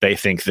like, they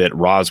think that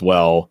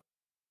Roswell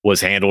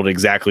was handled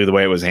exactly the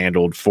way it was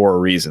handled for a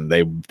reason.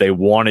 They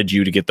wanted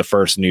you to get the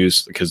first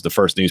news, because the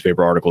first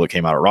newspaper article that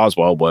came out of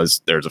Roswell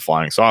was there's a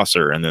flying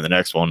saucer, and then the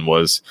next one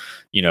was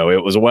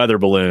it was a weather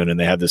balloon, and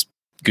they had this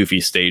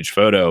goofy stage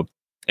photo.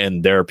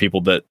 And there are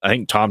people that, I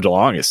think Tom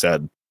DeLonge has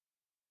said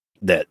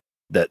that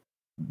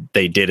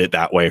they did it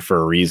that way for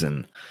a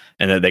reason,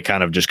 and that they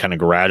kind of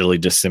gradually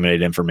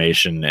disseminate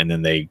information, and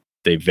then they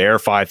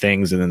verify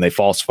things, and then they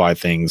falsify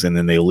things, and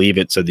then they leave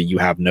it so that you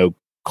have no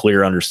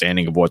clear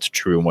understanding of what's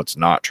true and what's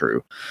not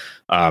true.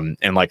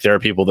 And like, there are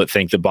people that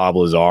think that Bob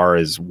Lazar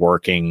is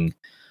working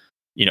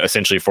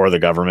essentially for the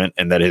government,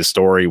 and that his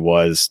story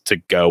was to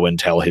go and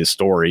tell his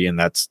story, and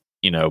that's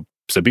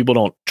so people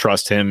don't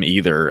trust him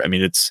either. I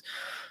mean, it's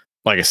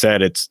like I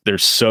said,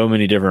 there's so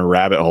many different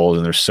rabbit holes,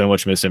 and there's so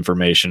much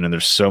misinformation, and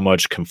there's so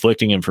much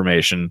conflicting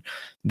information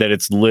that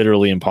it's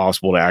literally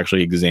impossible to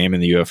actually examine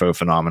the UFO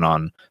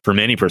phenomenon from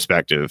any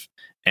perspective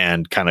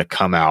and kind of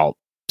come out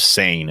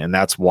sane. And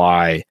that's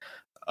why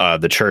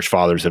the church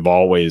fathers have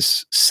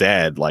always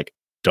said, like,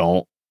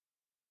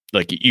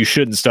 you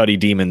shouldn't study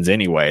demons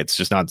anyway. It's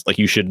just not like,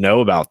 you should know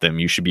about them.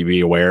 You should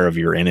be aware of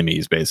your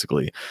enemies,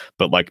 basically.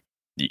 But like,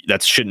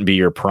 that shouldn't be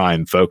your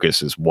prime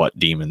focus, is what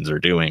demons are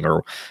doing.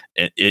 Or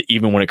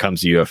even when it comes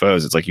to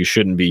UFOs, it's like, you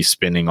shouldn't be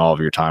spending all of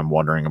your time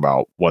wondering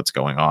about what's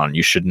going on.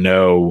 You should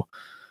know,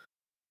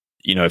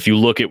 if you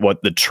look at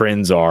what the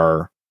trends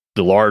are,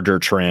 the larger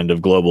trend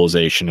of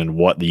globalization and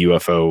what the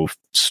UFO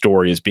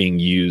story is being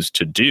used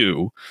to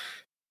do,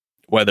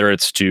 whether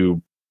it's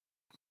to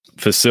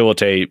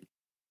facilitate,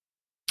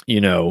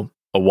 a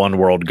one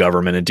world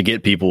government and to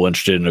get people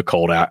interested in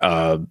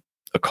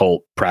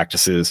occult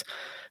practices,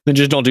 then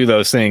just don't do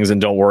those things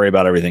and don't worry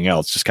about everything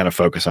else. Just kind of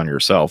focus on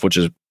yourself, which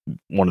is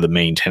one of the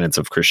main tenets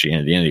of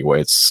Christianity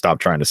anyway. It's stop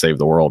trying to save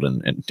the world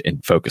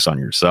and focus on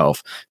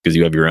yourself, because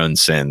you have your own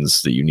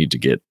sins that you need to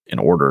get in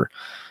order.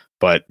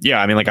 But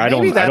yeah, I mean, like, I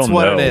Maybe don't that's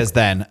what know. it is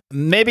then.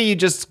 Maybe you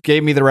just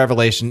gave me the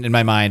revelation in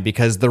my mind,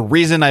 because the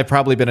reason I've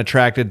probably been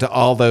attracted to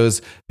all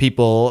those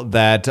people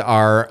that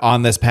are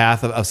on this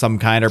path of some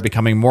kind, or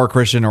becoming more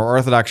Christian or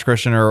Orthodox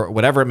Christian or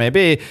whatever it may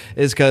be,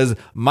 is because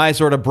my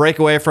sort of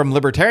breakaway from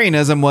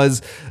libertarianism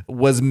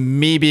was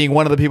me being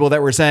one of the people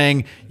that were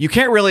saying, you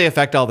can't really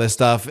affect all this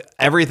stuff.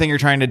 Everything you're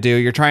trying to do,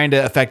 you're trying to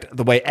affect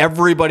the way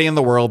everybody in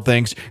the world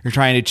thinks. You're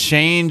trying to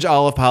change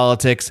all of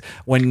politics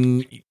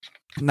when...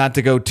 Not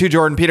to go to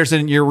Jordan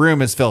Peterson, your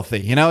room is filthy.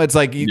 You know, it's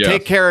like you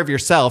take care of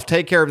yourself,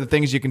 take care of the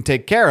things you can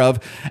take care of.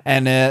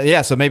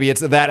 And so maybe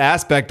it's that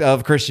aspect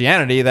of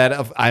Christianity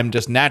that I'm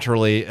just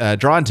naturally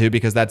drawn to,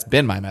 because that's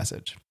been my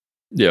message.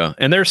 Yeah.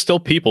 And there's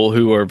still people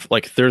who are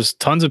like, there's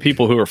tons of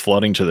people who are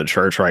flooding to the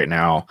church right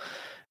now.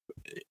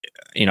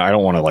 You know, I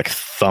don't want to like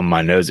thumb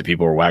my nose at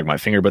people or wag my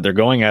finger, but they're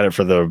going at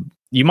it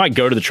you might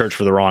go to the church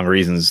for the wrong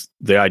reasons.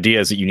 The idea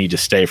is that you need to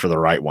stay for the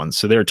right ones.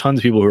 So there are tons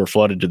of people who are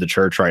flooded to the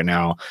church right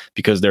now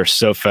because they're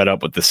so fed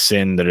up with the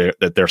sin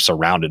that they're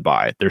surrounded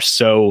by. They're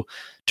so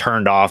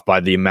turned off by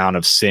the amount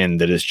of sin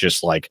that is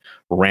just like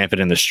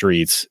rampant in the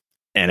streets,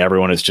 and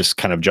everyone is just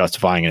kind of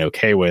justifying and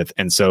okay with.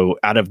 And so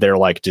out of their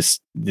like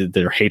just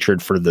their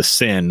hatred for the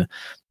sin,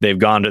 they've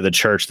gone to the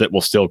church that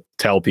will still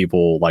tell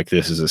people like,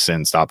 this is a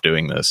sin, stop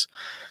doing this.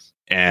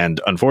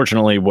 And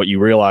unfortunately, what you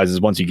realize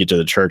is once you get to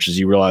the church is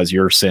you realize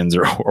your sins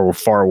are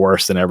far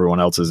worse than everyone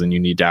else's, and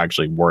you need to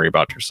actually worry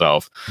about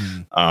yourself.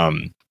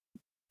 And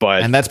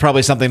that's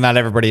probably something not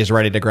everybody is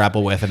ready to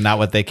grapple with, and not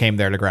what they came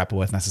there to grapple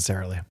with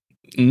necessarily.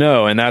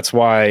 No, and that's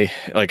why,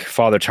 like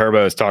Father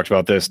Turbo has talked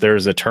about this,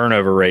 there's a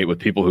turnover rate with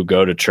people who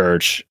go to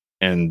church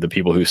and the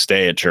people who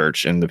stay at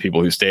church, and the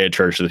people who stay at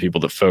church are the people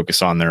that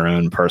focus on their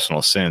own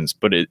personal sins.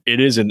 But it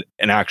is an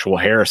actual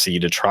heresy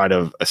to try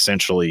to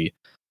essentially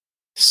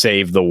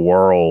save the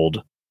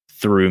world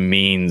through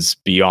means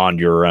beyond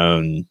your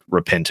own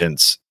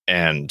repentance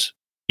and,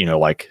 you know,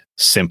 like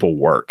simple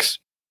works.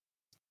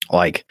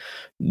 Like,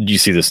 you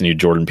see this new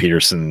Jordan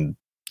Peterson,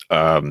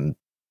 I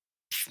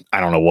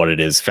don't know what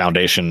it is,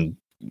 foundation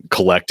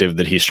collective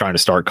that he's trying to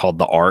start called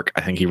the Ark.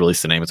 I think he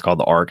released the name. It's called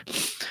the Ark.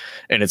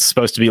 And it's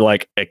supposed to be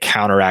like a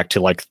counteract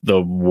to like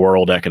the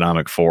World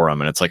Economic Forum.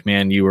 And it's like,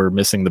 man, you were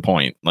missing the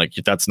point. Like,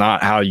 that's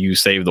not how you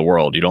save the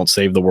world. You don't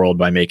save the world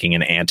by making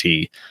an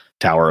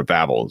Tower of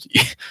Babel.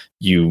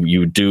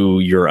 You do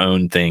your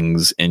own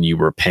things, and you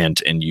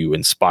repent, and you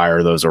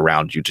inspire those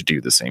around you to do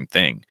the same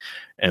thing.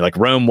 And like,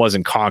 Rome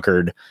wasn't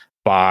conquered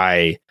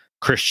by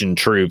Christian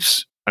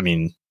troops. I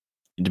mean,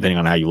 depending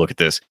on how you look at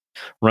this,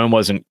 Rome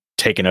wasn't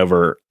taken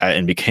over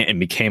and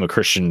became a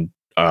Christian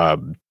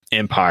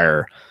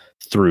empire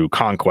through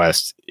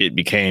conquest. It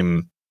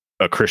became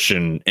a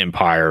Christian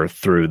empire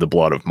through the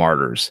blood of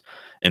martyrs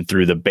and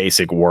through the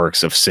basic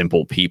works of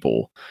simple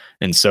people.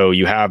 And so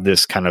you have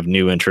this kind of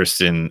new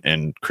interest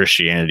in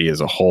Christianity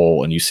as a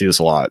whole. And you see this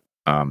a lot,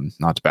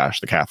 not to bash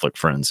the Catholic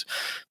friends,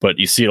 but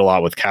you see it a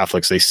lot with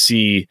Catholics. They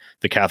see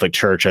the Catholic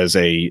Church as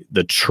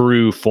the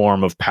true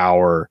form of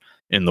power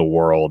in the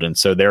world. And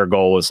so their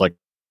goal is like,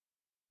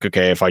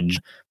 okay, if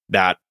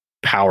that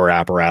power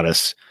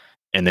apparatus,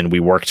 and then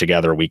we work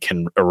together, we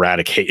can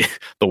eradicate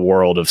the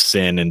world of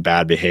sin and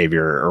bad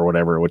behavior or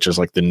whatever, which is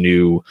like the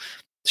new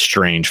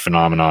strange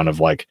phenomenon of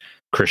like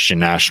Christian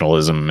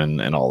nationalism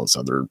and all this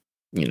other,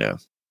 you know,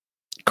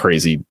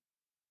 crazy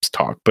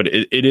talk. But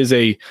it is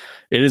a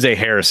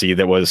heresy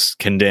that was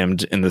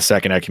condemned in the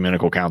Second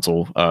Ecumenical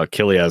Council,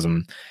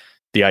 Chiliasm,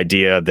 the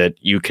idea that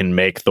you can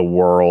make the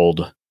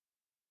world,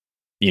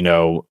 you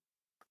know,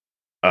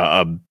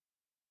 a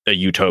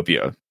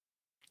utopia,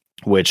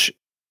 which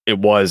it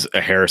was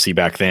a heresy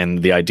back then.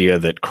 The idea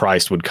that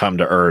Christ would come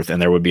to earth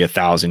and there would be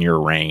 1,000-year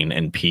reign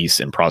and peace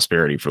and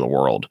prosperity for the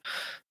world.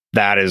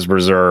 That is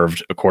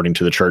reserved, according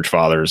to the church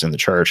fathers in the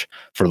church,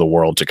 for the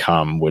world to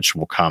come, which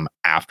will come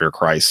after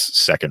Christ's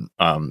second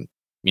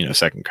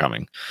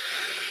coming.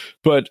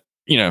 But,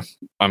 you know,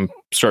 I'm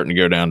starting to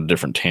go down to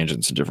different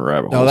tangents and different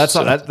rabbit holes.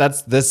 No,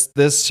 that's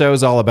this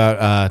show's all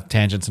about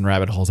tangents and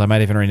rabbit holes. I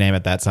might even rename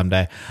it that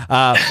someday.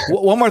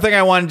 One more thing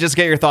I want to just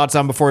get your thoughts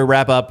on before we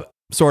wrap up.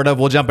 Sort of,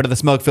 we'll jump into the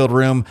smoke-filled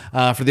room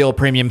for the old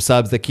premium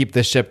subs that keep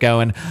this ship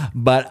going.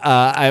 But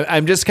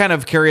I'm just kind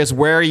of curious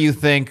where you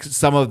think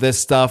some of this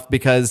stuff,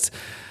 because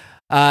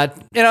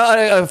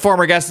a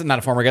former guest,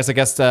 a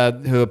guest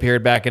who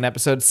appeared back in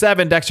episode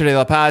 7, Dexter de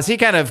la Paz,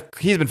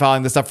 he's been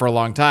following this stuff for a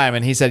long time.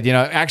 And he said,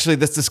 actually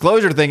this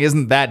disclosure thing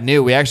isn't that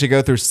new. We actually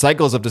go through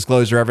cycles of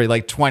disclosure every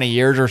like 20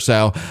 years or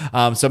so.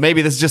 So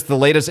maybe this is just the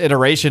latest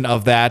iteration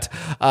of that.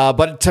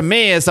 But to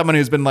me, as someone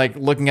who's been like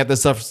looking at this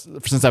stuff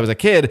since I was a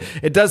kid,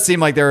 it does seem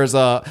like there is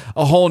a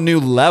whole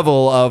new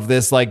level of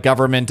this, like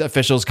government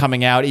officials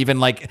coming out. Even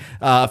like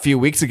a few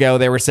weeks ago,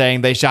 they were saying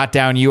they shot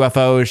down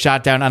UFOs,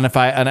 shot down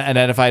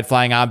unidentified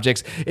flying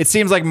objects. It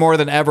seems like more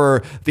than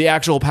ever, the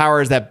actual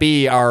powers that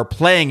be are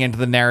playing into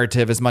the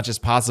narrative as much as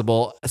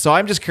possible. So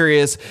I'm just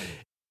curious,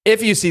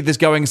 if you see this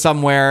going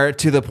somewhere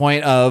to the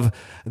point of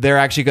they're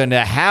actually going to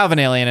have an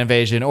alien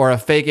invasion or a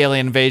fake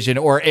alien invasion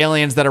or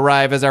aliens that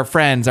arrive as our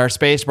friends, our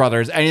space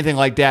brothers, anything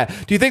like that,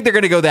 do you think they're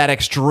going to go that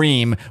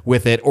extreme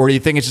with it? Or do you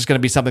think it's just going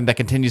to be something that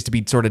continues to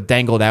be sort of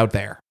dangled out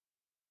there?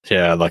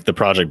 Yeah, like the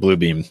Project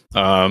Bluebeam.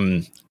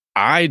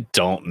 I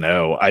don't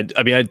know.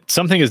 I mean,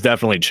 something has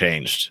definitely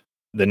changed.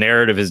 The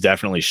narrative has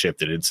definitely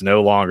shifted. It's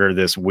no longer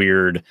this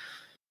weird,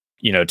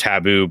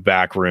 taboo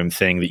backroom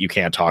thing that you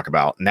can't talk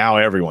about. Now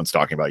everyone's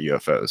talking about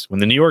UFOs. When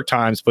the New York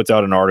Times puts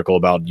out an article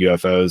about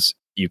UFOs,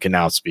 you can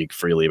now speak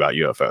freely about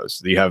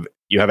UFOs.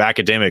 You have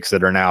academics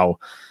that are now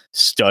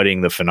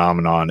studying the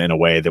phenomenon in a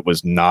way that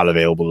was not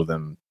available to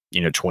them,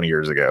 20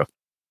 years ago.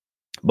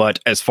 But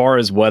as far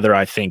as whether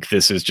I think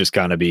this is just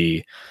going to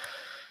be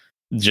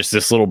just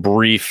this little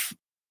brief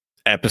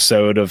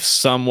episode of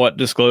somewhat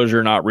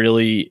disclosure, not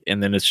really,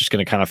 and then it's just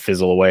going to kind of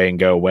fizzle away and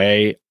go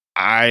away,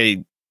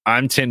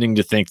 I'm tending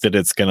to think that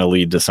it's going to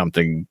lead to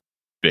something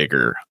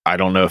bigger. I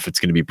don't know if it's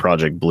going to be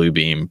Project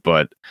Bluebeam,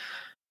 but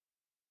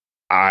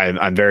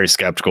I'm very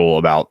skeptical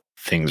about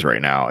things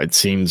right now. It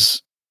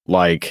seems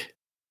like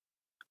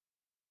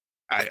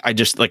I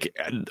just like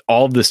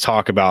all of this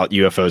talk about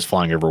UFOs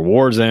flying over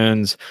war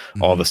zones,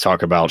 all this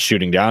talk about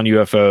shooting down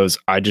UFOs.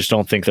 I just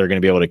don't think they're going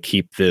to be able to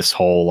keep this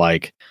whole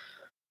like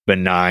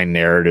benign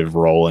narrative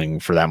rolling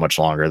for that much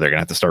longer. They're going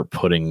to have to start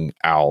putting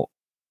out.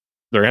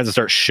 They're going to have to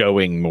start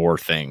showing more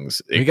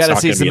things. We got to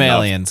see some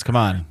aliens. Come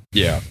on.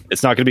 Yeah.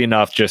 It's not going to be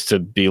enough just to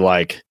be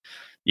like,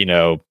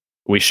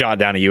 we shot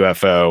down a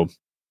UFO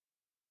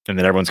and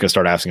then everyone's going to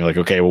start asking like,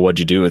 okay, well, what'd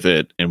you do with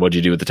it? And what'd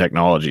you do with the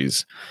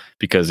technologies?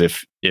 Because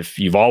if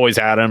you've always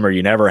had them or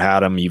you never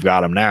had them, you've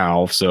got them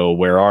now. So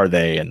where are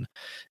they? And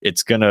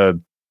it's going to,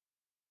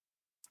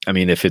 I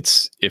mean, if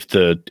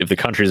the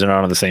countries are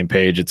not on the same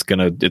page, it's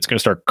going to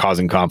start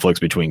causing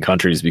conflicts between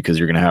countries because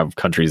you're going to have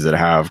countries that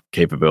have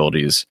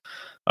capabilities,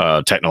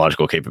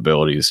 technological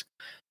capabilities,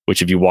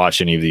 which if you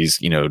watch any of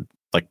these,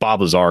 like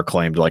Bob Lazar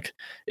claimed like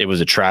it was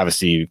a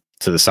travesty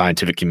to the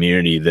scientific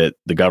community that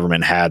the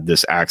government had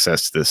this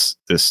access to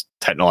this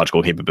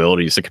technological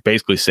capabilities that could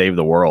basically save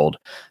the world,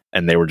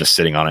 and they were just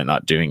sitting on it,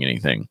 not doing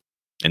anything.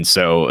 And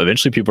so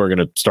eventually people are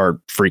going to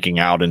start freaking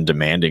out and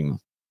demanding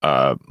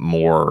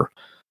more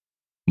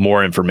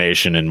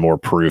information and more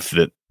proof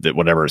that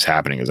whatever is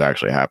happening is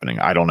actually happening.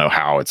 I don't know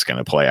how it's going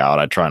to play out.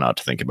 I try not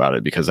to think about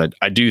it because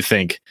I do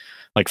think,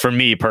 like for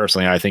me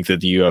personally, I think that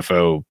the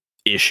UFO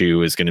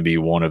issue is going to be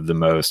one of the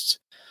most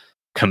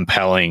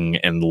compelling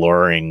and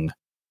luring,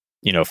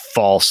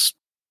 false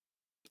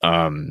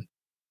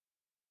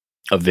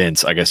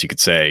events, I guess you could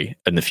say,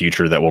 in the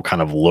future that will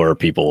kind of lure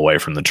people away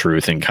from the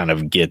truth and kind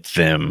of get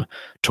them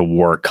to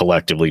work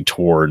collectively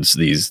towards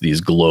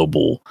these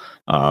global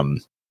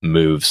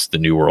moves, the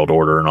New World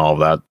Order and all of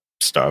that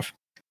stuff.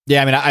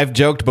 Yeah, I mean, I've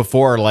joked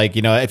before, like,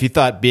 if you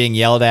thought being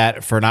yelled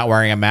at for not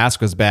wearing a mask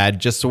was bad,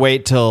 just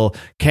wait till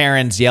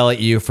Karens yell at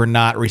you for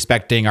not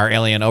respecting our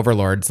alien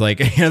overlords. Like,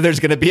 there's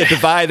going to be a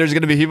divide. There's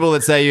going to be people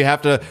that say you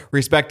have to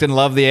respect and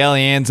love the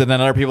aliens, and then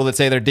other people that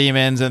say they're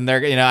demons, and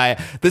they're,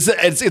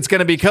 it's going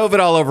to be COVID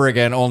all over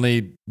again,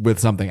 only with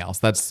something else.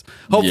 That's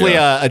hopefully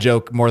a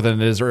joke more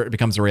than it is, or it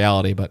becomes a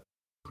reality, but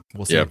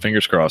we'll see. Yeah,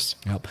 fingers crossed.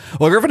 Yep.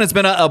 Well, Griffin, it's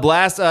been a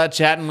blast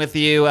chatting with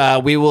you.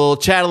 We will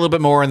chat a little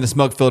bit more in the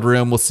smoke-filled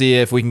room. We'll see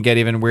if we can get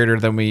even weirder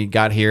than we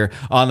got here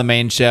on the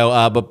main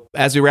show. But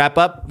as we wrap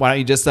up, why don't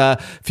you just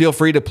feel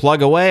free to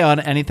plug away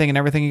on anything and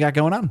everything you got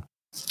going on?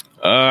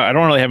 I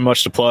don't really have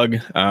much to plug.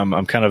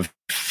 I'm kind of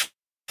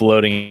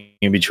floating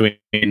in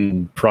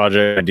between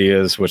project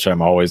ideas, which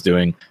I'm always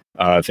doing.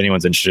 If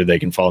anyone's interested, they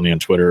can follow me on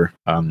Twitter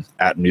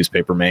at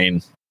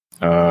newspapermain.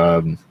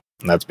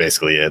 And that's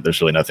basically it. There's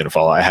really nothing to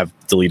follow. I have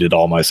deleted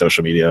all my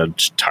social media. I'm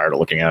just tired of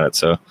looking at it.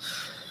 So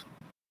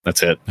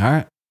that's it. All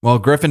right. Well,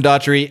 Griffin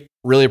Daughtry,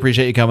 really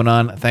appreciate you coming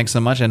on. Thanks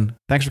so much. And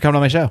thanks for coming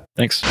on my show.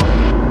 Thanks.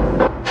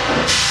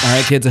 All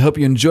right, kids, I hope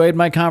you enjoyed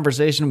my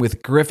conversation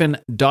with Griffin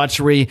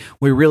Daughtry.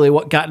 We really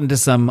got into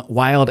some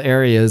wild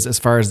areas as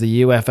far as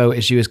the UFO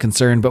issue is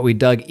concerned, but we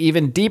dug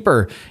even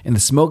deeper in the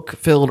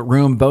smoke-filled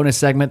room bonus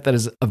segment that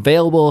is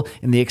available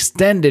in the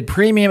extended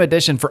premium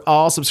edition for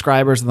all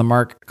subscribers of the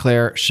Mark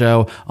Claire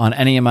Show on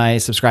any of my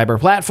subscriber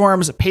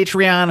platforms,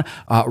 Patreon,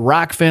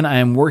 Rockfin. I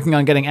am working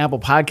on getting Apple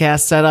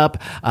Podcasts set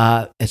up.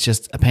 It's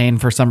just a pain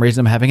for some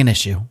reason. I'm having an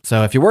issue.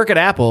 So if you work at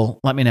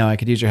Apple, let me know. I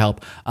could use your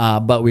help.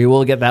 But we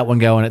will get that one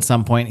going at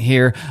some point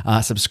here.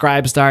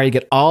 Subscribestar, you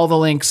get all the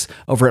links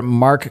over at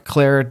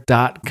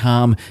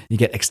markclaire.com. You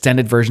get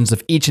extended versions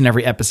of each and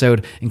every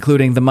episode,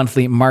 including the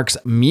monthly Mark's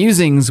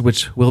Musings,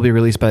 which will be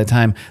released by the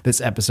time this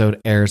episode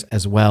airs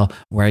as well,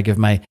 where I give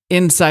my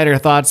insider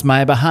thoughts,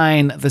 my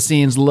behind the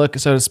scenes look,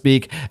 so to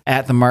speak,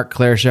 at the Mark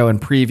Claire Show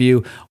and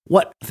preview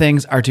what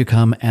things are to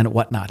come and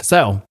what not.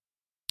 So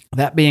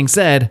that being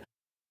said,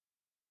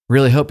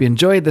 really hope you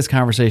enjoyed this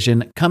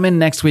conversation. Come in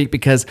next week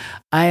because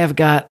I have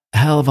got a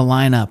hell of a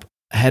lineup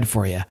ahead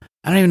for you.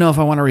 I don't even know if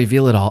I want to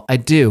reveal it all. I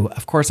do.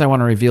 Of course, I want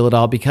to reveal it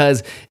all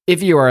because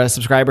if you are a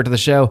subscriber to the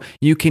show,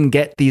 you can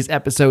get these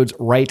episodes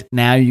right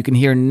now. You can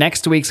hear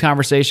next week's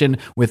conversation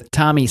with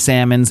Tommy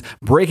Salmons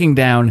breaking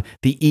down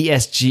the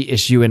ESG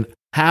issue and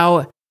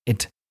how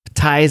it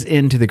ties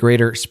into the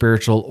greater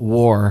spiritual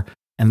war.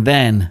 And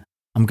then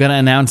I'm going to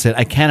announce it.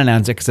 I can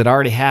announce it because it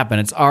already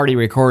happened. It's already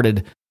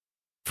recorded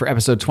for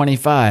episode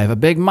 25, a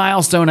big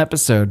milestone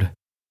episode.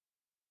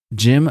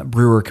 Jim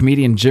Breuer,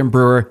 comedian Jim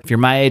Breuer. If you're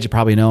my age, you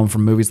probably know him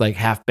from movies like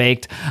Half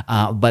Baked.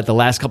 But the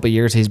last couple of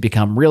years, he's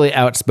become really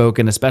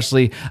outspoken,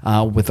 especially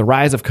with the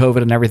rise of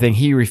COVID and everything.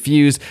 He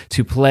refused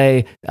to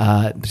play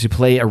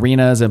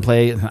arenas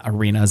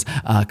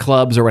and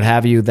clubs or what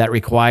have you that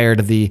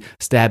required the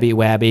stabby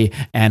wabby,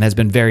 and has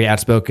been very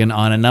outspoken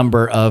on a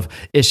number of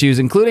issues,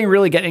 including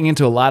really getting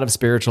into a lot of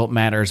spiritual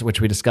matters,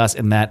 which we discuss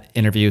in that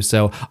interview.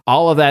 So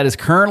all of that is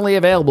currently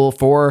available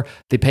for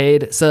the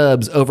paid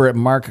subs over at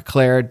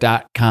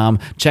markclair.com.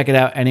 Check it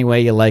out any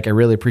way you like. I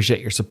really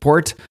appreciate your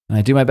support, and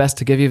I do my best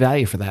to give you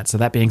value for that. So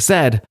that being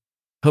said,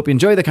 hope you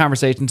enjoy the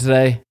conversation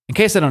today. In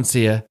case I don't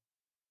see you,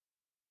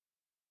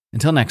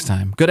 until next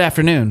time, good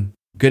afternoon,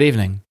 good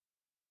evening,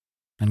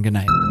 and good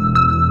night.